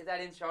beneath. Is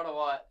that in shot or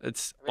what?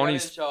 It's on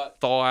his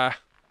thigh.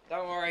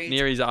 Don't worry.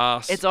 Near his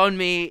ass. It's on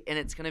me, and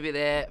it's gonna be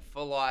there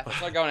for life.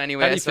 It's not going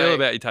anywhere. How do you feel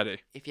about your tattoo?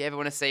 If you ever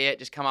want to see it,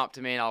 just come up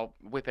to me and I'll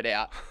whip it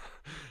out.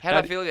 How do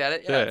I feel about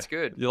it? Yeah, it's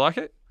good. You like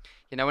it?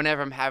 You know,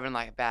 whenever I'm having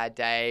like a bad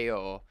day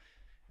or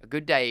a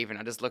good day even,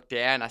 I just look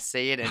down, I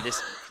see it, and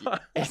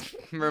it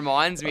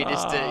reminds me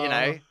just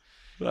to,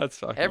 That's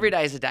fucking... Every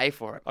day is a day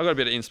for it. I've got a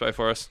bit of inspo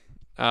for us.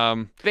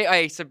 So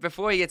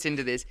before he gets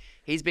into this,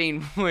 he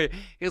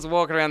was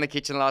walking around the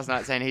kitchen last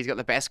night saying he's got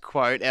the best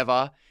quote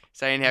ever,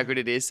 saying how good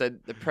it is. So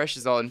the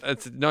pressure's on.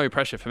 It's no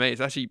pressure for me.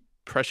 It's actually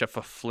pressure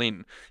for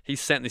Flynn. He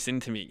sent this in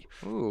to me.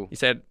 Ooh. He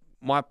said,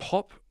 "My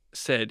pop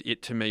said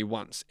it to me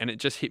once, and it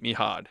just hit me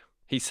hard.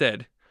 He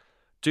said,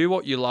 'Do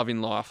what you love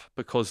in life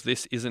because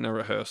this isn't a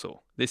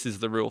rehearsal. This is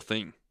the real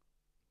thing.'"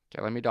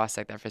 Okay, let me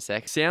dissect that for a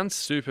sec. Sounds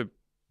super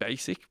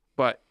basic,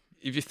 but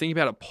if you think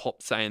about a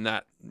pop saying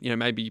that,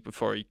 maybe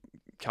before he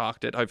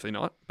carked it, hopefully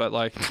not, but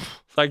like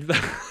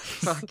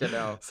Fucking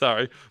hell.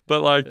 Sorry,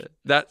 but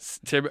that's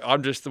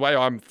I'm just the way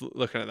I'm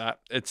looking at that.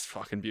 It's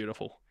fucking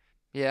beautiful.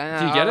 Yeah,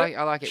 do you get it?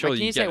 I like it. Surely Wait,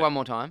 can you say it one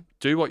more time?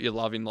 Do what you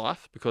love in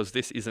life because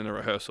this isn't a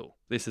rehearsal.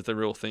 This is the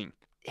real thing.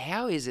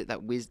 How is it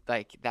that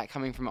that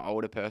coming from an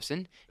older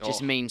person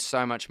just means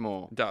so much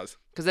more? It does.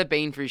 Because they've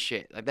been through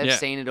shit. Like they've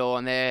seen it all,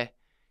 and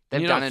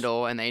they've done it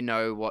all, and they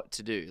know what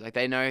to do. Like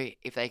they know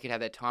if they could have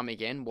their time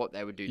again, what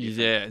they would do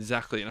differently. Yeah,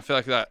 exactly. And I feel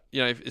like that,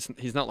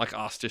 he's not like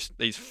us, just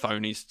these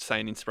phonies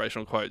saying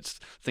inspirational quotes,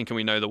 thinking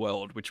we know the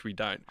world, which we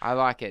don't. I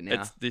like it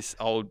now. It's this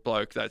old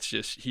bloke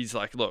he's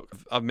like, look,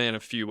 I've man a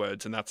few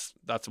words, and that's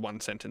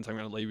one sentence I'm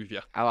going to leave with you.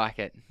 I like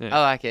it. Yeah.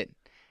 I like it.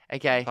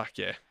 Okay. Fuck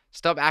yeah.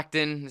 Stop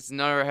acting. It's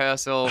not a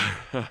rehearsal.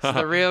 It's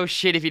the real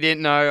shit if you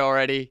didn't know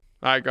already.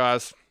 All right,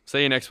 guys.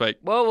 See you next week.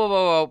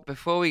 Whoa.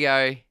 Before we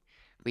go,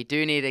 we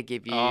do need to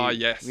give you... Oh,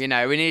 yes. We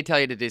need to tell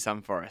you to do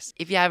something for us.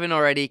 If you haven't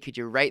already, could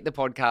you rate the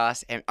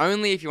podcast? And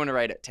only if you want to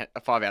rate it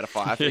a 5 out of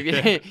 5. If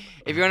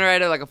you want to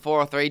rate it like a 4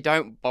 or 3,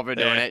 don't bother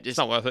doing it. It's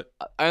not worth it.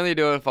 Only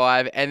do it a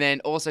 5. And then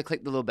also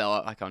click the little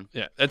bell icon.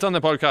 Yeah, it's on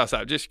the podcast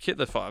app. Just hit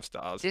the 5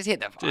 stars. Just hit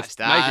the 5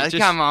 stars.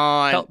 Come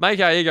on. Make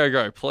our ego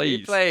grow,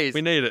 please. Please.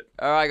 We need it.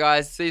 All right,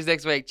 guys. See you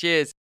next week.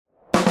 Cheers.